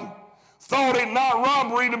God, thought it not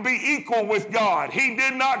robbery to be equal with God. He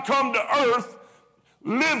did not come to earth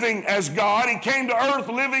living as God. He came to earth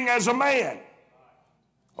living as a man.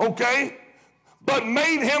 Okay? But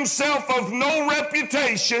made himself of no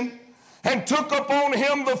reputation and took upon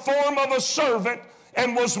him the form of a servant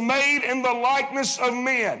and was made in the likeness of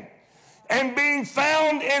men. And being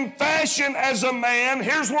found in fashion as a man,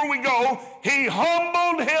 here's where we go, he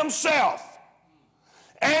humbled himself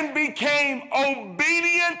and became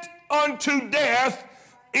obedient unto death,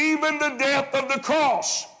 even the death of the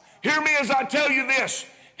cross. Hear me as I tell you this.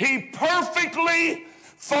 He perfectly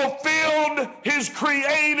fulfilled his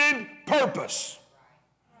created purpose.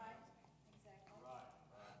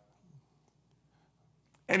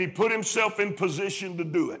 And he put himself in position to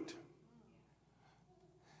do it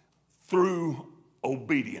through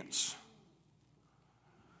obedience.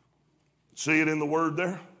 See it in the word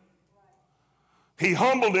there? He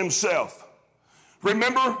humbled himself.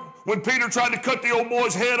 Remember when Peter tried to cut the old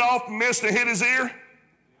boy's head off, missed and hit his ear?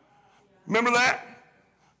 Remember that?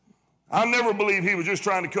 I never believed he was just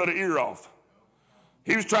trying to cut an ear off.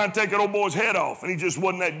 He was trying to take that old boy's head off, and he just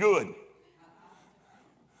wasn't that good.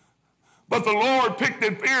 But the Lord picked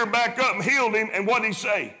the ear back up and healed him, and what did he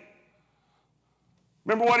say?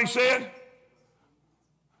 Remember what he said?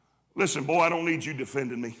 Listen, boy, I don't need you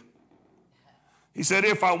defending me. He said,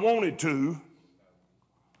 if I wanted to,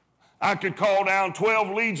 I could call down 12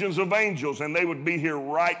 legions of angels and they would be here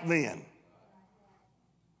right then.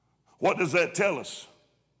 What does that tell us?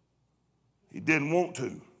 He didn't want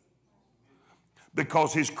to.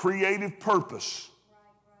 Because his creative purpose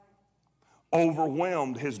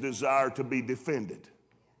overwhelmed his desire to be defended.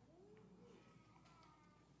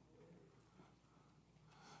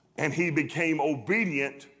 And he became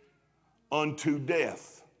obedient unto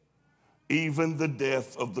death, even the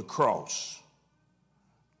death of the cross.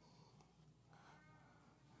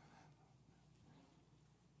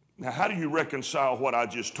 Now, how do you reconcile what I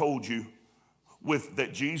just told you with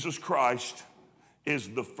that Jesus Christ is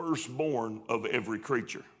the firstborn of every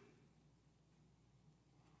creature?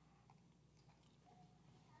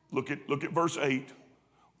 Look at verse 8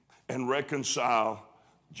 and reconcile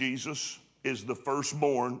Jesus is the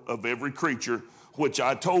firstborn of every creature, which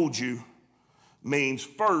I told you means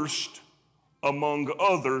first among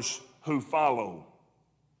others who follow.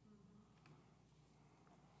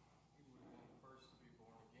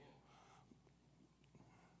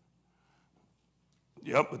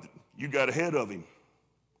 Yep, but you got ahead of him.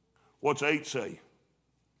 What's 8 say?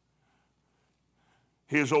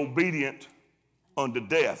 He is obedient unto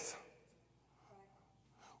death,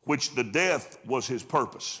 which the death was his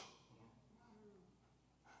purpose.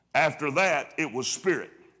 After that, it was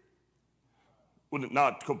spirit. Well,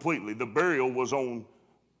 not completely. The burial was on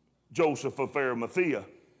Joseph of Arimathea.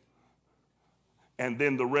 And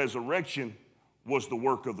then the resurrection was the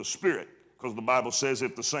work of the Spirit. Because the Bible says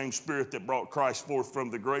if the same Spirit that brought Christ forth from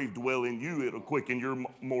the grave dwell in you, it'll quicken your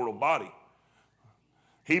mortal body.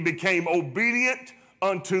 He became obedient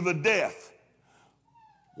unto the death.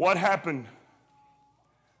 What happened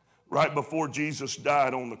right before Jesus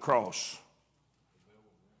died on the cross?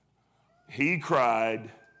 He cried,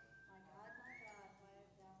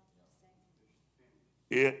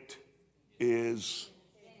 "It is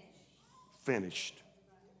finished."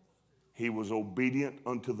 He was obedient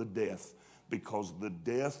unto the death because the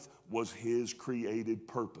death was his created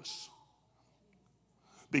purpose.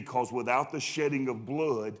 Because without the shedding of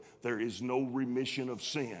blood, there is no remission of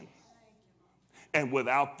sin. And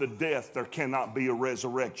without the death, there cannot be a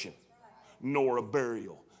resurrection, nor a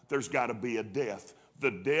burial. There's got to be a death.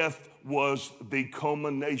 The death was the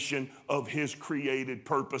culmination of his created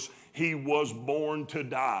purpose. He was born to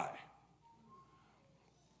die.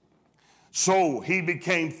 So he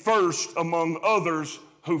became first among others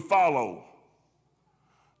who follow.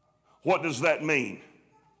 What does that mean?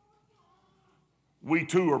 We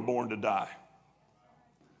too are born to die.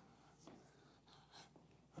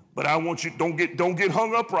 But I want you, don't get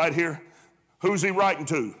hung up right here. Who's he writing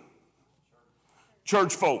to?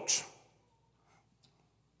 Church folks.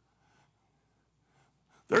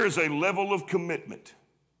 There is a level of commitment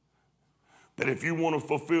that if you want to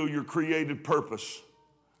fulfill your created purpose,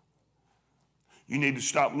 you need to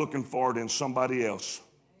stop looking for it in somebody else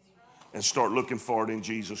and start looking for it in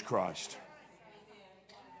Jesus Christ.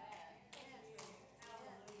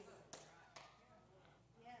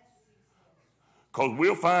 Because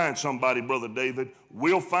we'll find somebody, Brother David,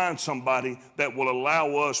 we'll find somebody that will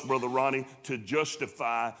allow us, Brother Ronnie, to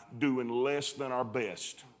justify doing less than our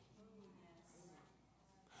best.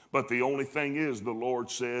 But the only thing is, the Lord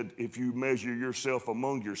said, if you measure yourself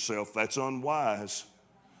among yourself, that's unwise.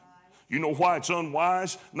 You know why it's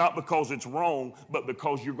unwise? Not because it's wrong, but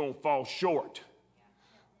because you're going to fall short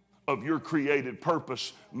of your created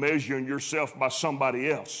purpose, measuring yourself by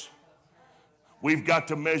somebody else. We've got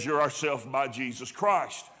to measure ourselves by Jesus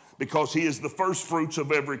Christ, because he is the first fruits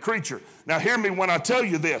of every creature. Now hear me when I tell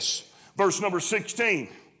you this. Verse number 16.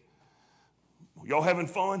 Y'all having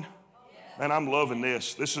fun? Man, I'm loving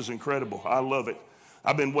this. This is incredible. I love it.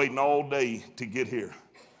 I've been waiting all day to get here.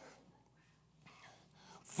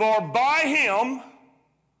 For by him,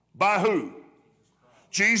 by who?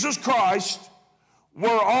 Jesus Christ,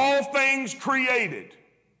 were all things created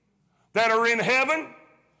that are in heaven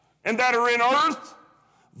and that are in earth,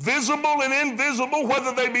 visible and invisible,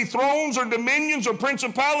 whether they be thrones or dominions or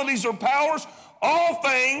principalities or powers. All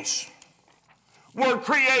things were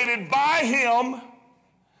created by him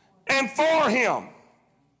and for him.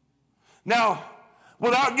 Now,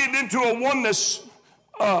 without getting into a oneness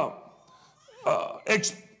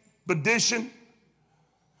expedition,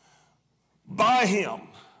 by him.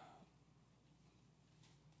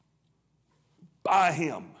 By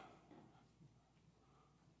him.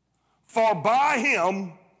 For by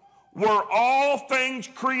him were all things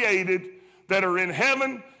created that are in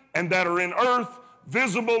heaven and that are in earth,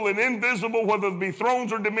 visible and invisible, whether it be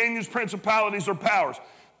thrones or dominions, principalities or powers.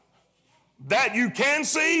 That you can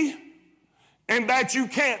see and that you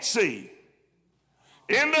can't see.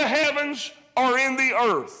 In the heavens or in the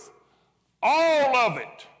earth. All of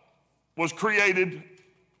it was created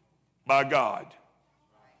by God,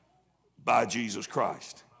 by Jesus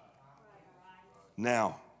Christ.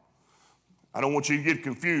 Now, I don't want you to get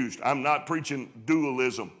confused. I'm not preaching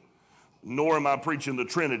dualism, nor am I preaching the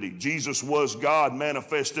Trinity. Jesus was God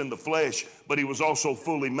manifest in the flesh, but he was also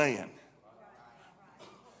fully man.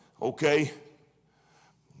 Okay?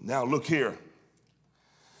 Now look here.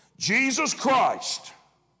 Jesus Christ,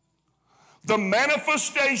 the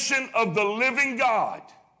manifestation of the living God,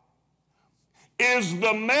 is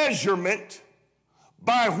the measurement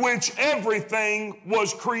by which everything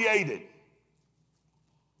was created.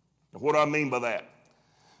 Now, what do I mean by that?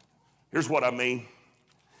 Here's what I mean.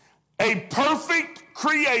 A perfect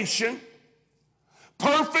creation,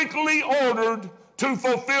 perfectly ordered to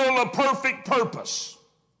fulfill a perfect purpose.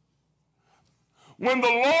 When the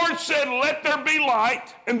Lord said, let there be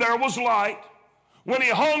light, and there was light, when he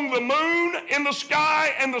hung the moon in the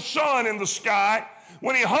sky and the sun in the sky,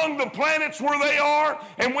 when he hung the planets where they are,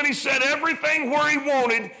 and when he set everything where he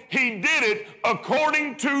wanted, he did it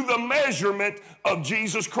according to the measurement of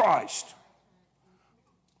Jesus Christ.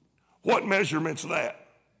 What measurement's that?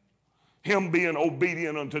 Him being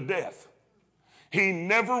obedient unto death. He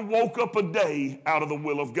never woke up a day out of the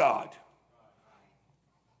will of God.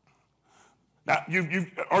 Now,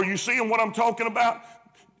 are you seeing what I'm talking about?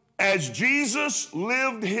 As Jesus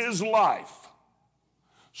lived his life,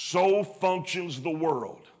 so functions the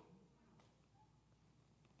world.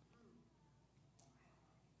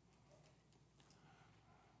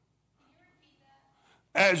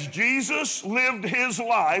 As Jesus lived his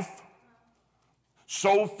life,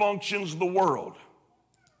 so functions the world.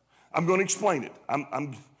 I'm going to explain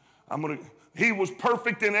it. He was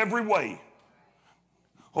perfect in every way.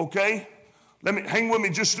 Okay? Hang with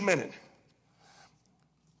me just a minute.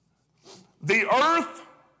 The earth,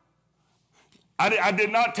 I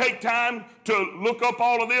did not take time to look up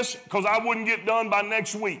all of this because I wouldn't get done by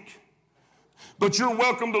next week. But you're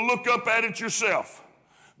welcome to look up at it yourself.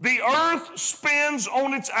 The earth spins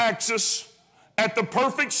on its axis at the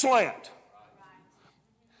perfect slant.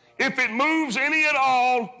 If it moves any at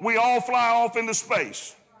all, we all fly off into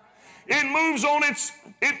space. It moves on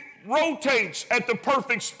it rotates at the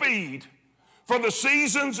perfect speed for the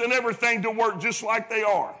seasons and everything to work just like they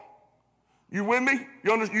are. You with me?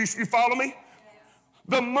 You follow me?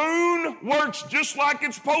 The moon works just like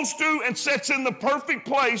it's supposed to and sets in the perfect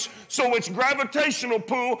place so its gravitational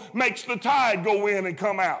pull makes the tide go in and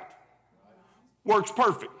come out. Works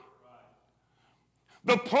perfect.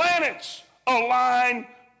 The planets align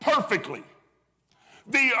perfectly.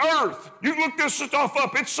 The earth, you can look this stuff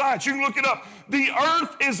up, it's science, you can look it up. The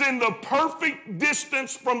earth is in the perfect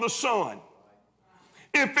distance from the sun.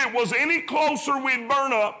 If it was any closer, we'd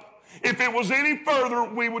burn up. If it was any further,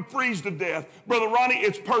 we would freeze to death. Brother Ronnie,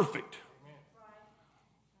 it's perfect.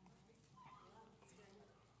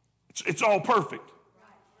 It's all perfect.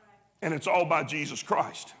 And it's all by Jesus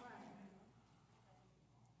Christ.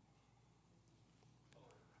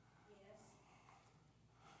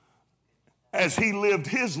 As he lived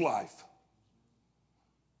his life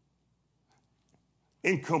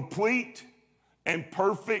in complete and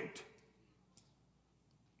perfect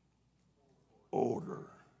order.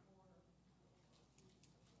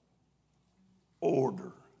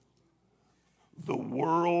 Order. The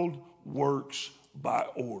world works by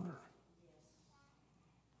order.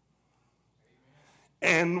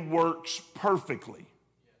 And works perfectly.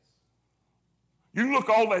 You can look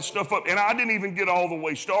all that stuff up, and I didn't even get all the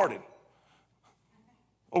way started.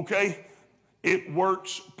 Okay? It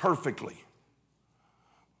works perfectly.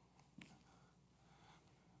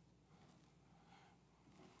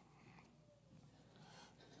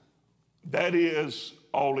 That is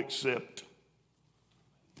all except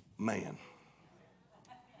man.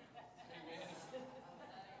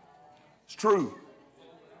 It's true.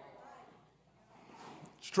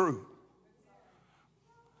 It's true.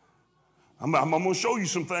 I'm going to show you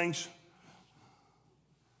some things.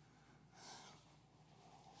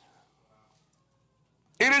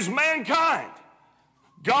 It is mankind,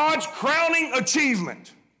 God's crowning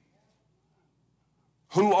achievement,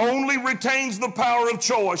 who only retains the power of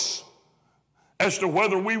choice as to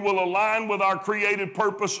whether we will align with our created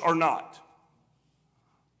purpose or not.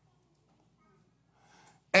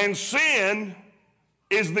 And sin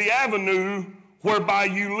is the avenue whereby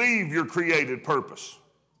you leave your created purpose.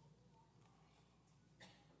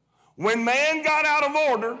 When man got out of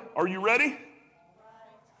order, are you ready?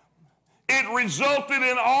 It resulted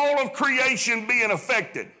in all of creation being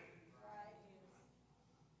affected.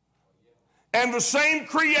 And the same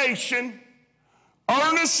creation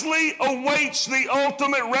earnestly awaits the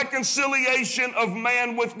ultimate reconciliation of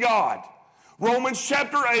man with God. Romans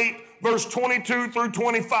chapter 8, verse 22 through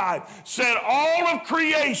 25 said all of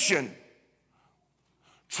creation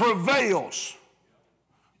travails,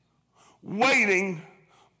 waiting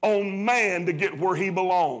on man to get where he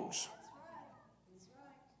belongs.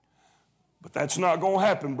 But that's not going to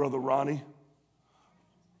happen, Brother Ronnie,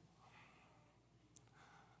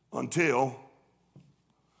 until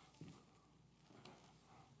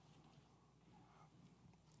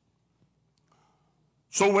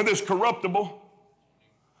so when this corruptible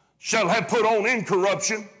shall have put on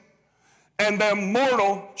incorruption, and the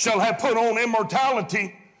mortal shall have put on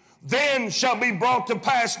immortality, then shall be brought to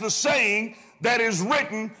pass the saying that is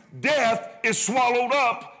written, death is swallowed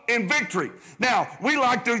up in victory. Now, we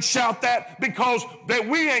like to shout that because that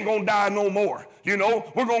we ain't going to die no more. You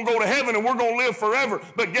know, we're going to go to heaven and we're going to live forever.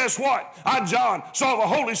 But guess what? I, John, saw the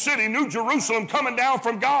holy city, New Jerusalem, coming down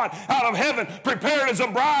from God out of heaven, prepared as a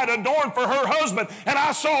bride adorned for her husband. And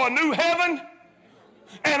I saw a new heaven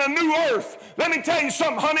and a new earth. Let me tell you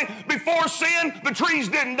something, honey. Before sin, the trees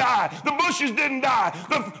didn't die. The bushes didn't die.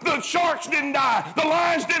 The sharks didn't die. The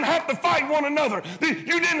lions didn't have to fight one another. You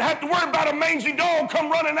didn't have to worry about a mangy dog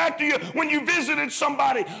come running after you when you visited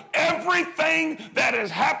somebody. Everything that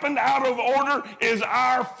has happened out of order is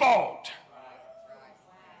our fault.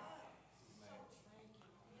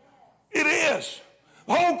 It is.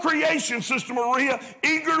 The whole creation, Sister Maria,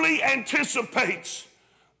 eagerly anticipates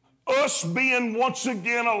us being once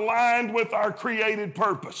again aligned with our created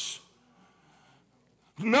purpose.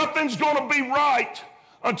 Nothing's going to be right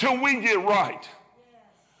until we get right.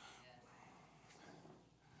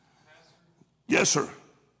 Yes, sir. I may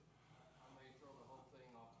throw the whole thing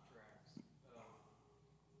off the tracks,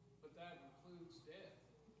 but that includes death.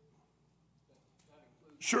 That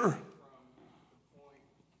includes Sure. from the point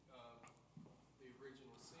of the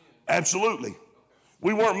original sin. Absolutely.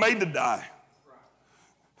 We weren't made to die.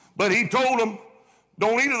 But he told them,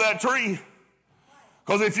 don't eat of that tree,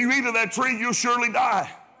 because if you eat of that tree, you'll surely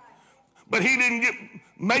die. But he didn't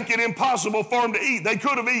make it impossible for them to eat. They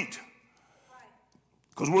could have eaten,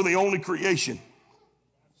 because we're the only creation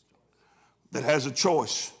that has a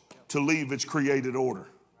choice to leave its created order.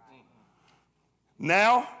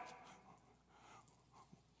 Now,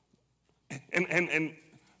 and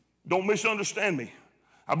don't misunderstand me.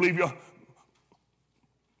 I believe you.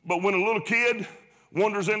 But when a little kid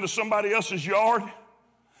wanders into somebody else's yard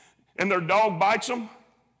and their dog bites them,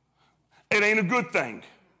 it ain't a good thing.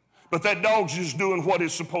 But that dog's just doing what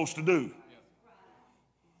it's supposed to do.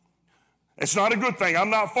 It's not a good thing. I'm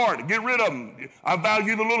not for it. Get rid of them. I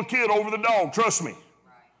value the little kid over the dog. Trust me.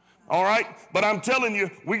 All right? But I'm telling you,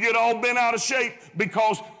 we get all bent out of shape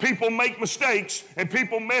because people make mistakes and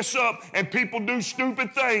people mess up and people do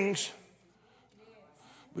stupid things.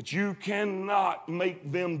 But you cannot make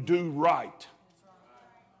them do right.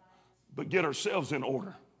 But get ourselves in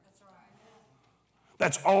order.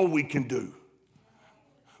 That's all we can do.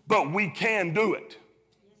 But we can do it.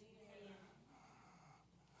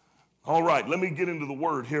 All right, let me get into the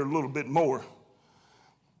word here a little bit more.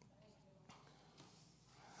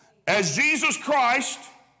 As Jesus Christ,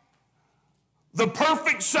 the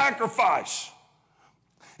perfect sacrifice,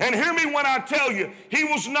 And hear me when I tell you, he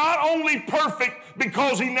was not only perfect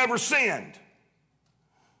because he never sinned.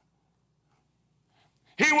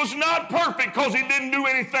 He was not perfect because he didn't do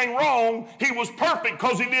anything wrong. He was perfect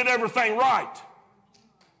because he did everything right.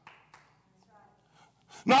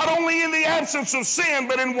 Not only in the absence of sin,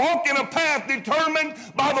 but in walking a path determined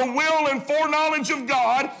by the will and foreknowledge of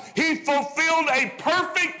God, he fulfilled a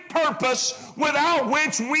perfect purpose without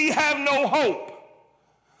which we have no hope.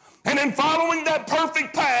 And in following that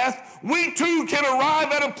perfect path, we too can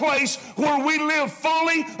arrive at a place where we live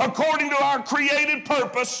fully according to our created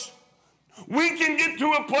purpose. We can get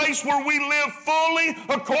to a place where we live fully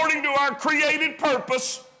according to our created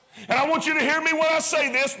purpose. And I want you to hear me when I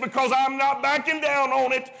say this, because I'm not backing down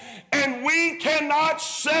on it. And we cannot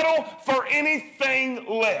settle for anything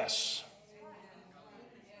less.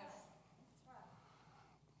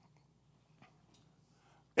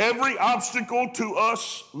 Every obstacle to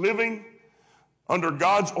us living under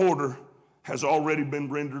God's order has already been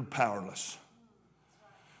rendered powerless.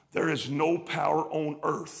 There is no power on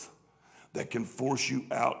earth that can force you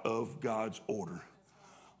out of God's order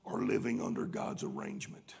or living under God's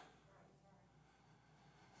arrangement.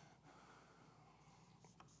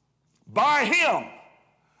 By him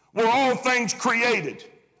were all things created.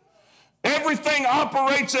 Everything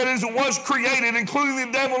operates as it was created, including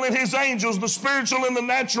the devil and his angels, the spiritual and the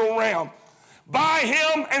natural realm. By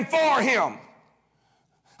him and for him.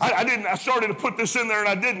 I started to put this in there and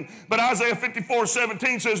I didn't. But Isaiah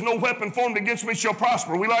 54:17 says, no weapon formed against me shall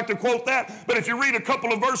prosper. We like to quote that. But if you read a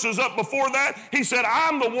couple of verses up before that, he said,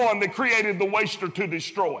 I'm the one that created the waster to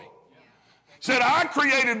destroy. Said, I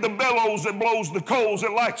created the bellows that blows the coals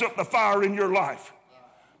that lights up the fire in your life.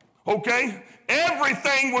 Okay?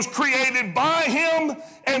 Everything was created by him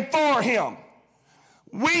and for him.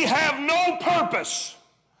 We have no purpose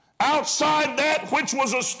outside that which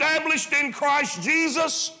was established in Christ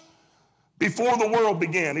Jesus before the world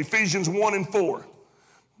began. Ephesians 1:4.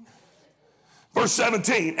 Verse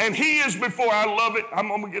 17, and he is before. I love it. I'm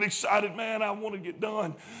going to get excited, man. I want to get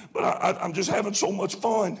done. But I'm just having so much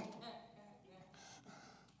fun.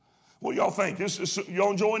 What do y'all think?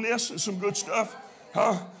 Y'all enjoying this? It's some good stuff?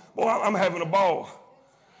 Huh? Boy, I'm having a ball.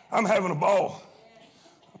 I'm having a ball.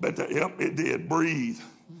 I bet that, yep, it did. Breathe.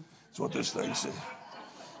 That's what this thing said.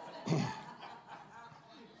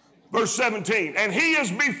 Verse 17, and he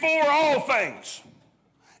is before all things,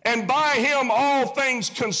 and by him all things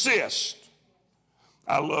consist.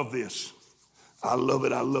 I love this. I love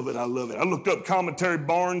it, I love it, I love it. I looked up commentary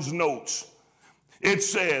Barnes' notes. It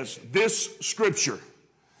says this scripture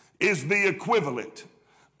is the equivalent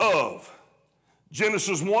of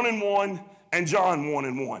Genesis 1:1 and John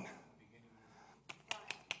 1:1.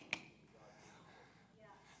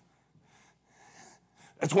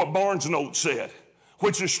 That's what Barnes' note said,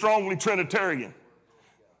 which is strongly Trinitarian.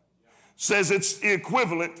 Says it's the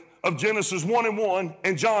equivalent of Genesis 1:1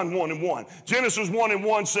 and John 1:1. Genesis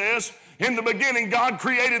 1:1 says, in the beginning God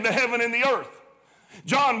created the heaven and the earth.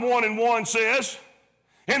 John 1:1 says,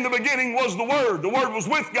 in the beginning was the Word. The Word was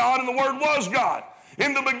with God and the Word was God.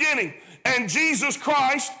 In the beginning. And Jesus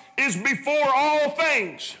Christ is before all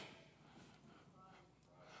things.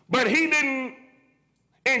 But he didn't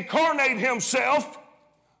incarnate himself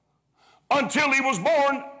until he was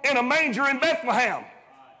born in a manger in Bethlehem.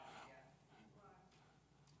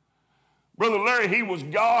 Brother Larry, he was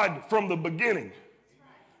God from the beginning.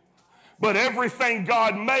 But everything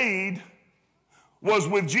God made was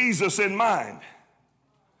with Jesus in mind.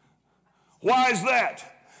 Why is that?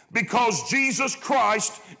 Because Jesus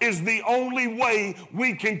Christ is the only way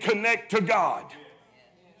we can connect to God.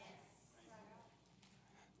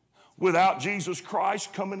 Without Jesus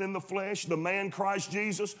Christ coming in the flesh, the man Christ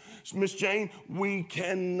Jesus, Miss Jane, we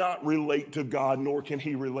cannot relate to God, nor can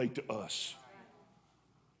he relate to us.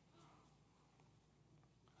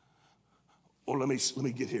 Oh, let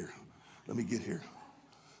me get here. Let me get here.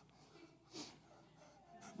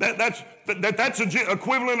 That's the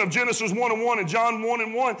equivalent of Genesis 1:1 and John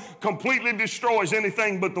 1:1. Completely destroys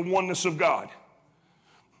anything but the oneness of God.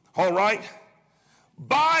 All right?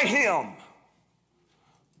 By him.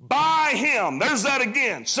 By him. There's that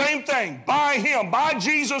again. Same thing. By him. By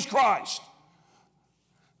Jesus Christ.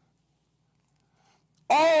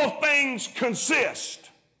 All things consist.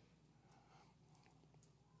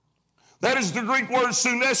 That is the Greek word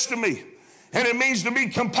sunestemi. And it means to be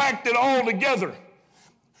compacted all together.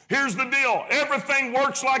 Here's the deal. Everything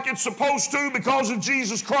works like it's supposed to because of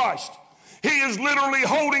Jesus Christ. He is literally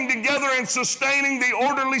holding together and sustaining the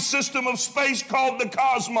orderly system of space called the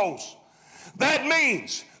cosmos. That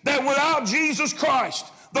means that without Jesus Christ,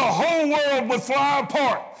 the whole world would fly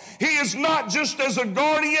apart. He is not just as a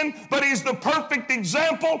guardian, but he's the perfect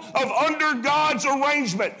example of under God's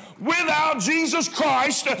arrangement. Without Jesus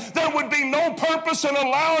Christ, there would be no purpose in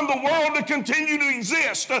allowing the world to continue to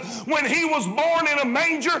exist. When he was born in a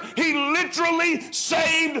manger, he literally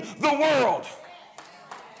saved the world.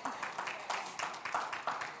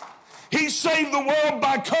 He saved the world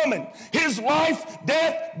by coming. His life,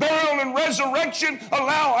 death, burial, and resurrection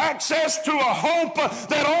allow access to a hope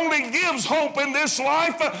that only gives hope in this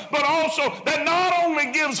life, but also that not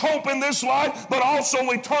only gives hope in this life, but also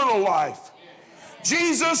eternal life.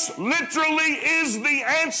 Jesus literally is the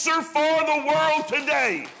answer for the world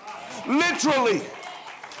today. Literally.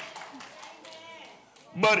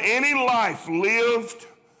 But any life lived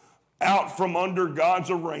out from under God's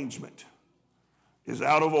arrangement is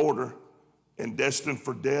out of order and destined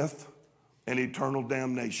for death and eternal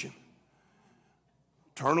damnation.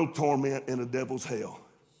 Eternal torment in a devil's hell.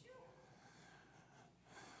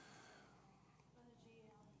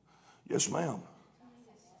 Yes, ma'am.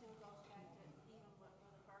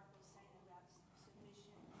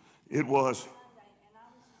 It was.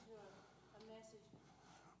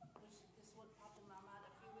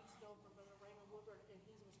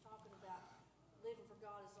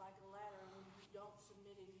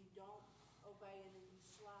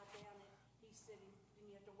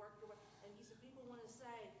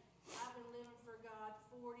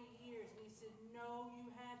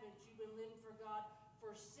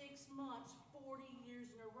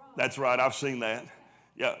 That's right, I've seen that.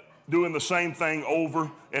 Yeah, doing the same thing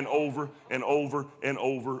over and over and over and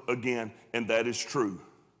over again. And that is true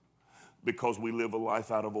because we live a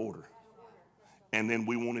life out of order. And then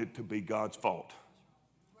we want it to be God's fault.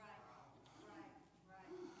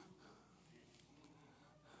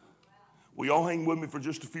 Will y'all hang with me for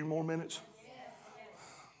just a few more minutes?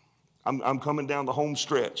 I'm coming down the home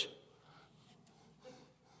stretch.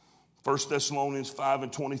 1 Thessalonians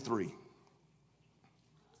 5:23.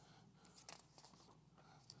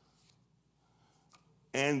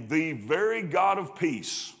 And the very God of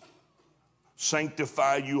peace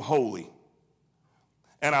sanctify you wholly.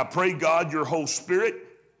 And I pray, God, your whole spirit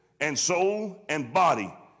and soul and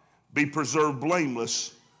body be preserved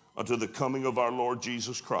blameless unto the coming of our Lord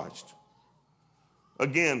Jesus Christ.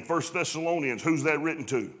 Again, 1 Thessalonians, who's that written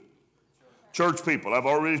to? Church people. I've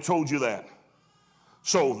already told you that.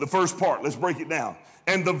 So the first part, let's break it down.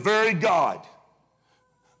 And the very God,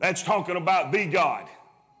 that's talking about the God.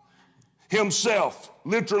 Himself,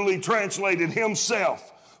 literally translated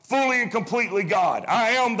himself, fully and completely God.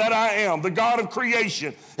 I am that I am, the God of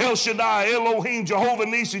creation. El Shaddai, Elohim, Jehovah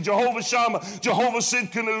Nisi, Jehovah Shammah, Jehovah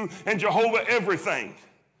Sidkenu, and Jehovah everything.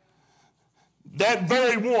 That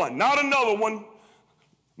very one, not another one,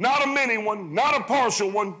 not a mini one, not a partial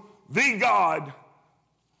one, the God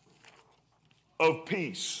of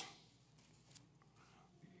peace.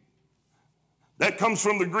 That comes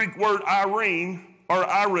from the Greek word irene or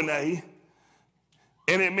irene,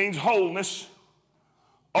 and it means wholeness,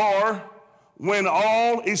 or when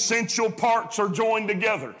all essential parts are joined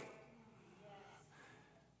together.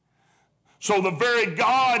 So the very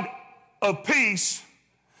God of peace,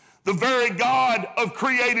 the very God of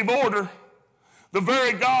creative order, the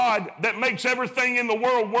very God that makes everything in the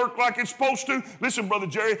world work like it's supposed to. Listen, Brother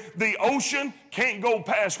Jerry, the ocean can't go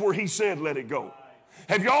past where he said let it go.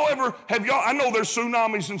 I know there's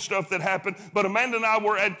tsunamis and stuff that happen, but Amanda and I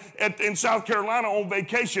were in South Carolina on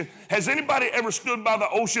vacation. Has anybody ever stood by the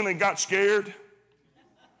ocean and got scared?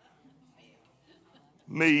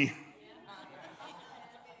 Me.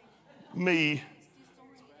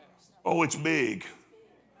 Oh, it's big.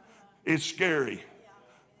 It's scary.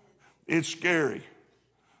 It's scary.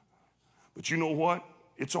 But you know what?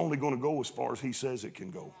 It's only going to go as far as he says it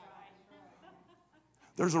can go.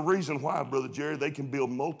 There's a reason why, Brother Jerry, they can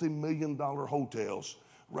build multi-million-dollar hotels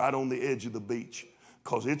right on the edge of the beach,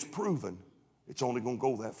 because it's proven it's only going to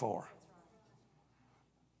go that far.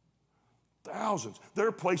 Thousands. There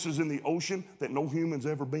are places in the ocean that no human's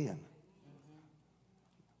ever been.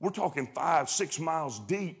 We're talking 5-6 miles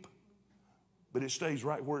deep, but it stays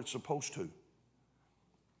right where it's supposed to.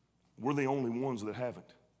 We're the only ones that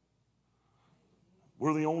haven't.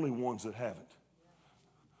 We're the only ones that haven't.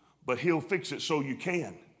 But he'll fix it so you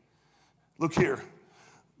can. Look here.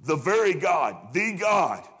 The very God,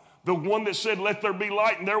 the one that said, let there be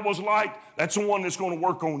light, and there was light, that's the one that's going to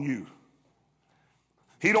work on you.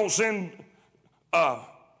 He don't send a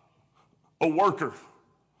worker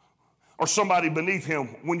or somebody beneath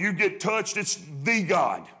him. When you get touched, it's the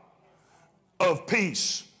God of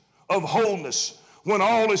peace, of wholeness, when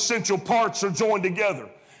all essential parts are joined together.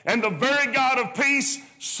 And the very God of peace,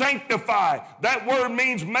 sanctify. That word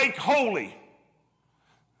means make holy.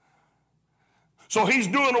 So he's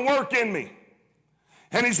doing a work in me.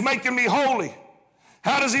 And he's making me holy.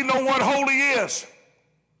 How does he know what holy is?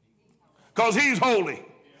 Because he's holy.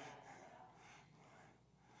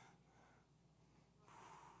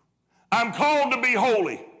 I'm called to be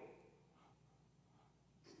holy.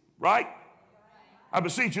 Right? I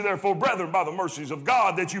beseech you therefore, brethren, by the mercies of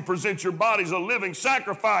God, that you present your bodies a living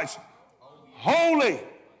sacrifice, holy,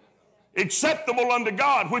 acceptable unto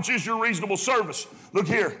God, which is your reasonable service. Look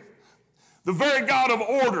here. The very God of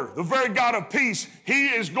order, the very God of peace, he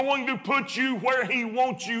is going to put you where he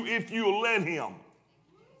wants you if you let him.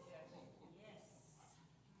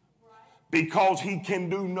 Because he can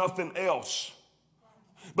do nothing else.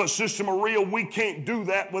 But Sister Maria, we can't do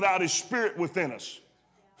that without his Spirit within us.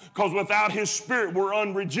 Because without his Spirit, we're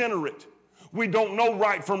unregenerate. We don't know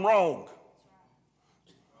right from wrong.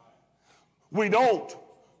 We don't.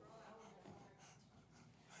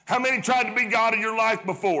 How many tried to be God in your life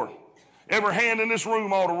before? Every hand in this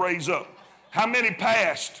room ought to raise up. How many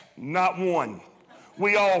passed? Not one.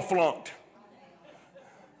 We all flunked.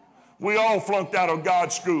 We all flunked out of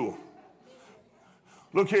God's school.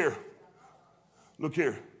 Look here. Look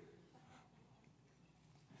here.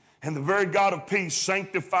 And the very God of peace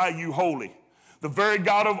sanctify you holy. The very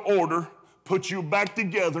God of order put you back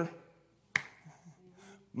together,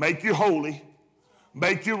 make you holy,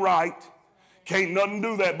 make you right. Can't nothing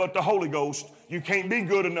do that but the Holy Ghost. You can't be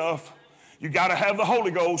good enough. You got to have the Holy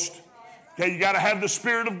Ghost. Okay, you got to have the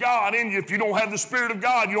Spirit of God in you. If you don't have the Spirit of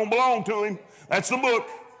God, you don't belong to him. That's the book.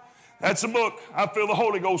 That's the book. I feel the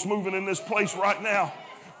Holy Ghost moving in this place right now.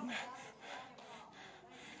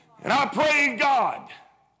 And I pray God.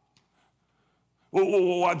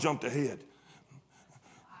 Whoa, I jumped ahead.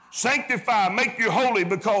 Sanctify, make you holy,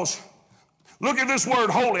 because look at this word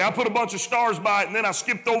holy. I put a bunch of stars by it and then I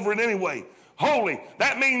skipped over it anyway. Holy,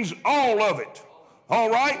 that means all of it. All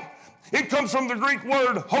right? It comes from the Greek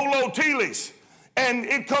word holoteles, and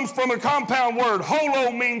it comes from a compound word.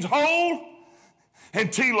 Holo means whole,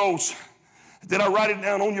 and telos, did I write it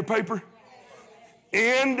down on your paper?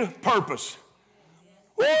 End purpose.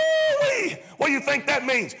 Woo-wee. What do you think that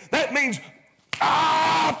means? That means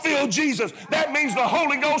I feel Jesus. That means the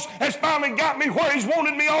Holy Ghost has finally got me where he's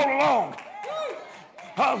wanted me all along.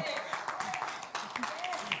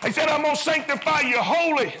 He said, I'm going to sanctify you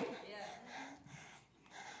holy.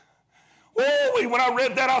 Woo-wee. When I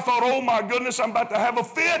read that, I thought, oh my goodness, I'm about to have a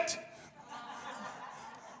fit.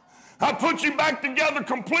 I put you back together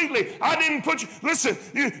completely. I didn't put you, listen,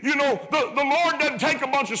 you know, the Lord doesn't take a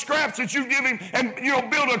bunch of scraps that you give him and,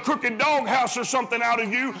 build a crooked doghouse or something out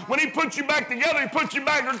of you. When he puts you back together, he puts you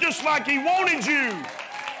back just like he wanted you.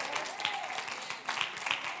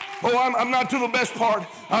 Oh, I'm not to the best part.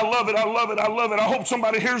 I love it. I love it. I love it. I hope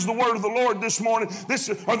somebody hears the word of the Lord this morning.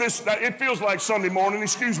 It feels like Sunday morning,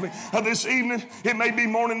 excuse me. This evening, it may be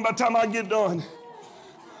morning by the time I get done.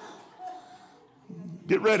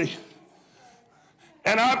 Get ready.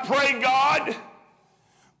 And I pray, God,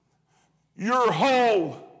 your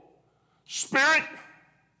whole spirit,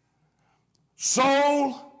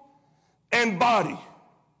 soul, and body.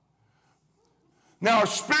 Now, our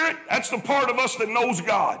spirit, that's the part of us that knows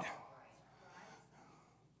God.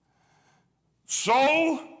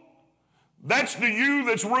 Soul, that's the you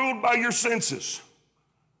that's ruled by your senses,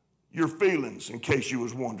 your feelings, in case you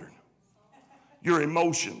was wondering, your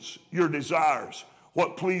emotions, your desires,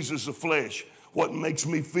 what pleases the flesh, what makes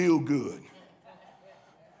me feel good.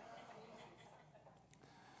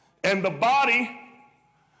 And the body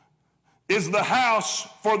is the house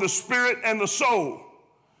for the spirit and the soul.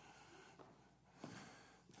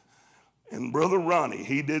 And Brother Ronnie,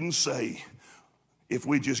 he didn't say, if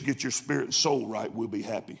we just get your spirit and soul right, we'll be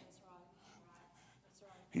happy.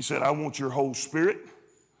 He said, I want your whole spirit,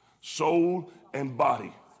 soul, and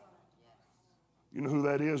body. You know who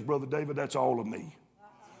that is, Brother David? That's all of me.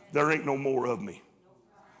 There ain't no more of me.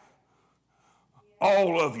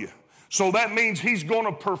 All of you. So that means he's going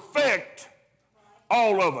to perfect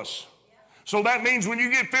all of us. So that means when you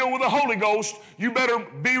get filled with the Holy Ghost, you better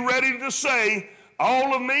be ready to say,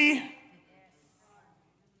 all of me,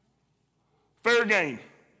 fair game.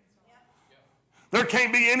 There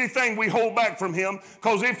can't be anything we hold back from him,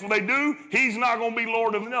 because if they do, he's not going to be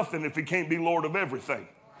Lord of nothing if he can't be Lord of everything.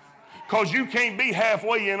 Because you can't be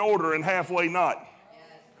halfway in order and halfway not.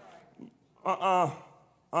 Come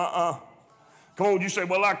on, you say,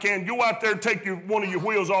 well, I can. Go out there and take one of your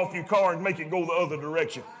wheels off your car and make it go the other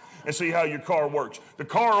direction and see how your car works. The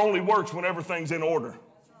car only works when everything's in order.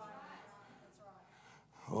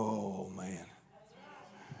 Oh, man.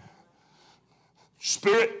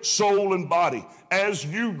 Spirit, soul, and body. As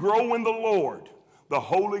you grow in the Lord, the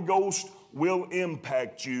Holy Ghost will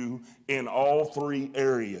impact you in all three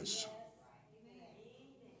areas.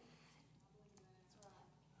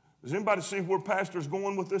 Does anybody see where Pastor's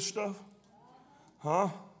going with this stuff? Huh?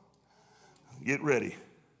 Get ready.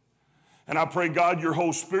 And I pray, God, your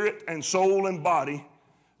whole spirit and soul and body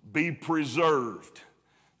be preserved.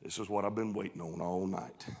 This is what I've been waiting on all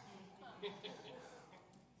night.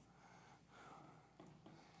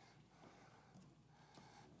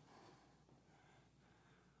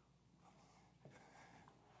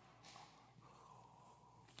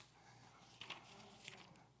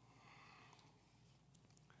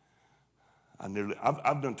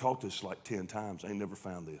 I've done taught this like 10 times. I ain't never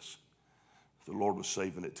found this. The Lord was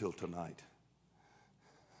saving it till tonight.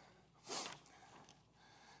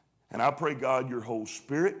 And I pray, God, your whole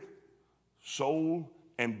spirit, soul,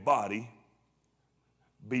 and body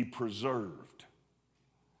be preserved.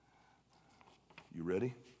 You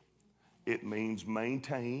ready? It means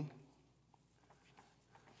maintain.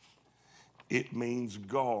 It means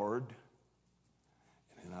guard.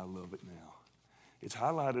 And I love it now. It's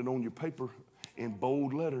highlighted on your paper in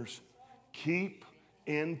bold letters. Keep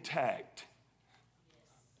intact,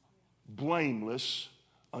 blameless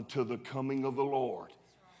until the coming of the Lord.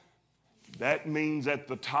 That means at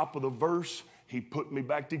the top of the verse, he put me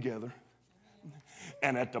back together.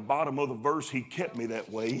 And at the bottom of the verse, he kept me that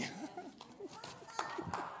way.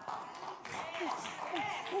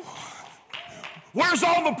 Where's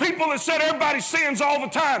all the people that said everybody sins all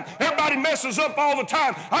the time? Everybody messes up all the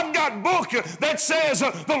time. I've got a book that says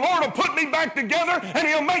the Lord will put me back together and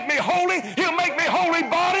he'll make me holy. He'll make me holy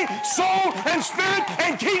body, soul, and spirit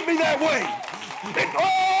and keep me that way.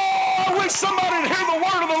 I wish somebody would hear the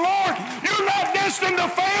word of the Lord. You're not destined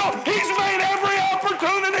to fail. He's made every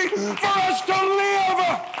opportunity for us to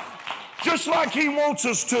live just like he wants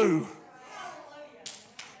us to.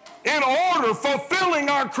 In order, fulfilling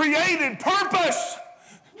our created purpose.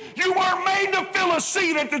 You weren't made to fill a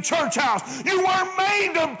seat at the church house. You weren't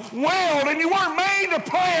made to weld, and you weren't made to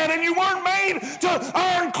plant, and you weren't made to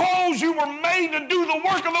iron clothes. You were made to do the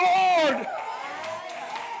work of the Lord.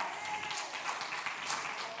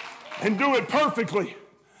 And do it perfectly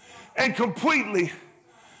and completely.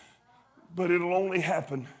 But it'll only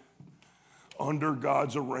happen under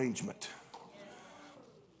God's arrangement.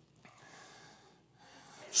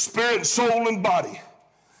 Spirit, soul, and body.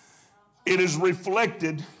 It is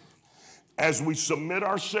reflected as we submit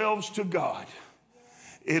ourselves to God.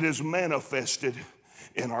 It is manifested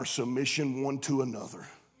in our submission one to another.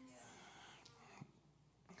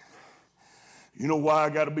 You know why I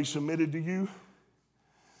got to be submitted to you?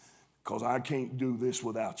 Because I can't do this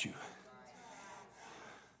without you.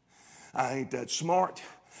 I ain't that smart.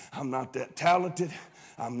 I'm not that talented.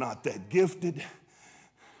 I'm not that gifted.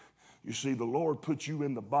 You see, the Lord put you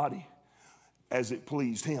in the body as it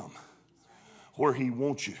pleased him, where he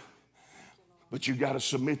wants you. But you got to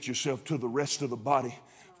submit yourself to the rest of the body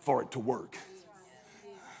for it to work.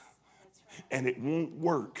 And it won't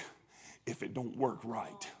work if it don't work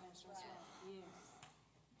right.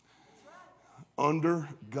 Under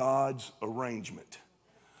God's arrangement,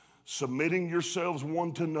 submitting yourselves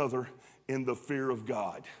one to another in the fear of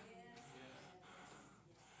God.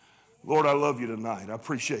 Lord, I love you tonight. I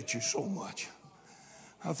appreciate you so much.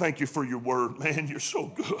 I thank you for your word. Man, you're so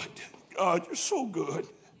good. God, you're so good.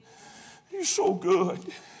 You're so good.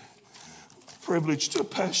 Privileged to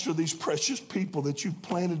pastor these precious people that you've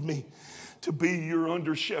planted me to be your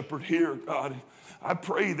under shepherd here, God. I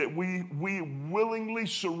pray that we willingly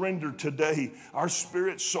surrender today our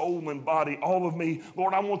spirit, soul, and body, all of me.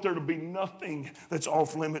 Lord, I want there to be nothing that's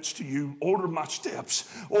off limits to you. Order my steps,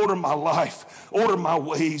 order my life, order my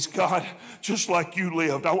ways, God, just like you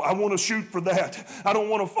lived. I want to shoot for that. I don't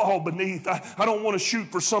want to fall beneath. I don't want to shoot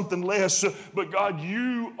for something less. But God,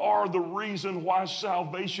 you are the reason why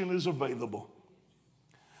salvation is available.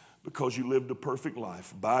 Because you lived a perfect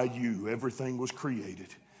life. By you, everything was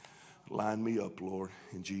created. Line me up, Lord,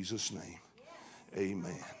 in Jesus' name.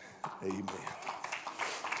 Amen. Amen.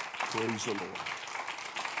 Praise the Lord.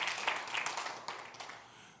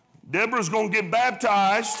 Deborah's going to get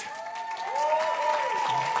baptized.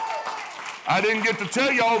 I didn't get to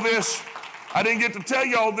tell y'all this. I didn't get to tell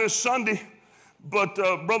y'all this Sunday, but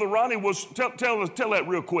Brother Ronnie was, tell that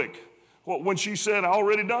real quick. When she said, I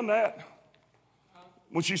already done that.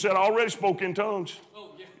 When she said, I already spoke in tongues.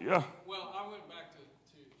 Oh, yeah. Yeah. Well, I went back to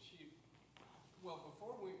she, well,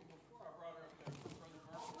 before I brought her up there, Brother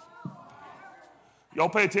Mark. Y'all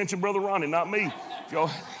pay attention, Brother Ronnie, not me. Y'all.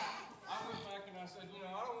 I went back and I said,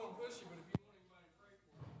 I don't want to push you, but if you want anybody to pray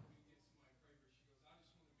for, we can get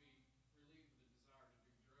somebody to pray for. She goes, I just want to be relieved of the desire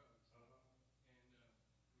to do drugs. And we came up to the front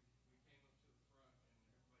and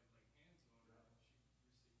everybody laid hands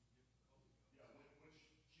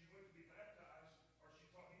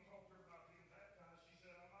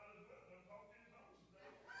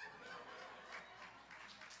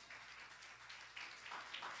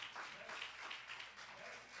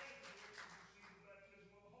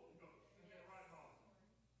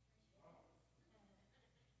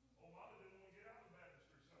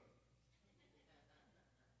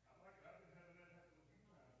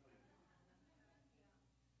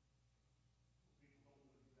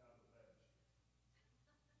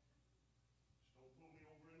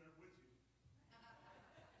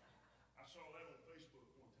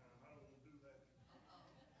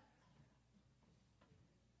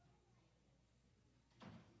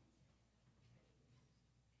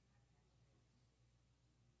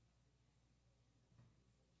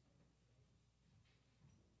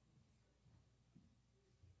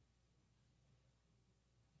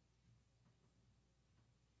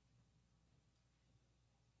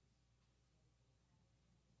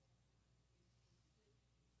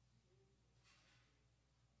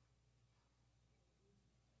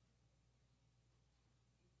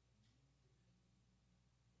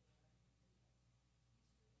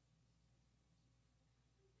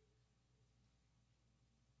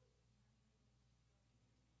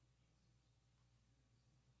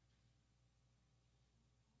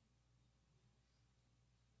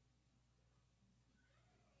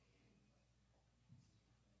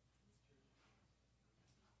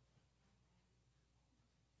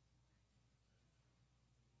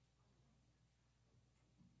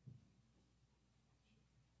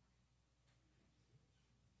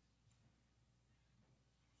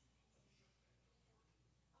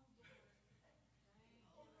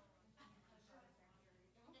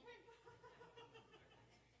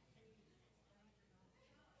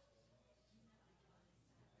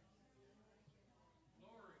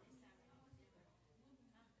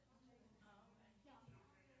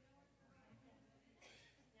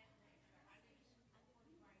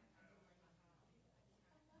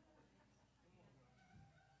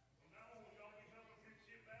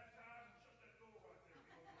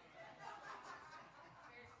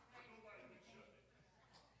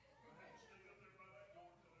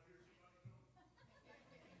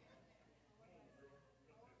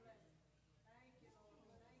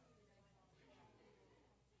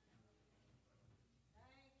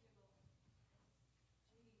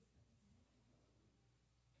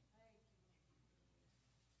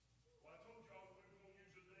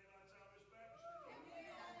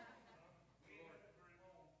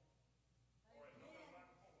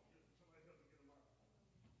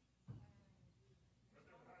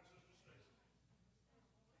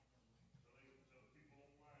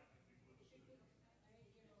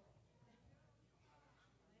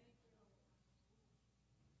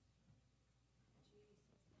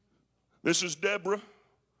This is Deborah,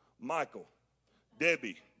 Michael,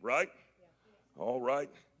 Debbie, right? All right.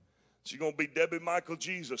 She's going to be Debbie Michael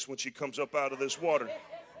Jesus when she comes up out of this water.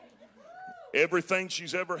 Everything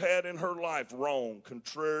she's ever had in her life wrong,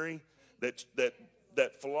 contrary,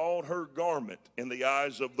 that flawed her garment in the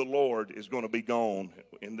eyes of the Lord is going to be gone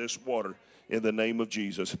in this water in the name of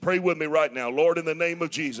Jesus. Pray with me right now. Lord, in the name of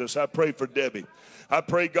Jesus, I pray for Debbie. I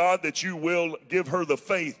pray, God, that you will give her the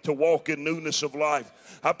faith to walk in newness of life.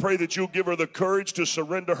 I pray that you'll give her the courage to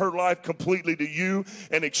surrender her life completely to you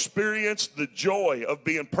and experience the joy of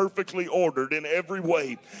being perfectly ordered in every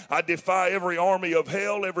way. I defy every army of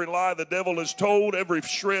hell, every lie the devil has told, every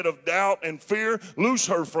shred of doubt and fear. Loose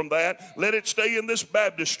her from that. Let it stay in this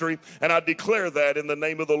baptistry, and I declare that in the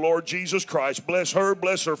name of the Lord Jesus Christ. Bless her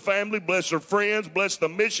family, bless her friends, bless the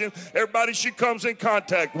mission, everybody she comes in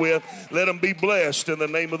contact with. Let them be blessed in the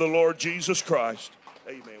name of the Lord Jesus Christ.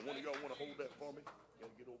 Amen. One of y'all want to hold that for me? Got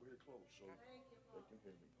to get over here close so they can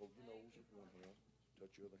hear me. Hold your nose with one hand. Touch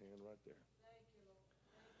your other hand right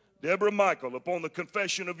there. Deborah Michael, upon the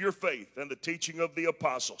confession of your faith and the teaching of the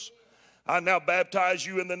apostles, I now baptize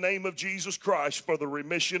you in the name of Jesus Christ for the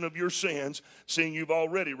remission of your sins, seeing you've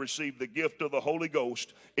already received the gift of the Holy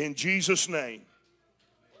Ghost. In Jesus' name.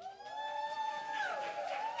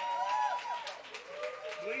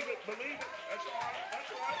 Believe it, believe it. That's all right.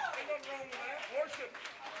 That's all right. Ain't nothing wrong with that. Worship.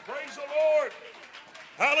 Praise the Lord.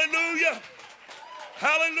 Hallelujah.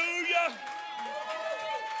 Hallelujah.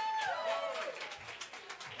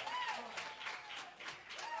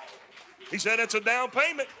 He said it's a down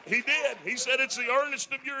payment. He did. He said it's the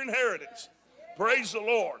earnest of your inheritance. Praise the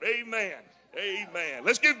Lord. Amen. Amen.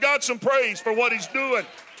 Let's give God some praise for what he's doing.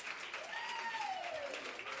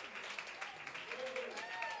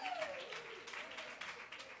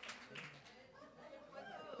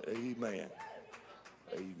 Amen.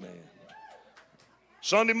 Amen.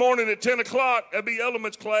 Sunday morning at 10 o'clock, that'll be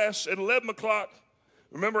Elements class. At 11 o'clock,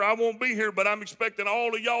 remember, I won't be here, but I'm expecting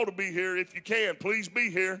all of y'all to be here. If you can, please be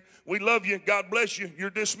here. We love you. God bless you. You're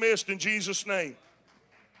dismissed in Jesus' name.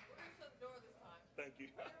 Thank you.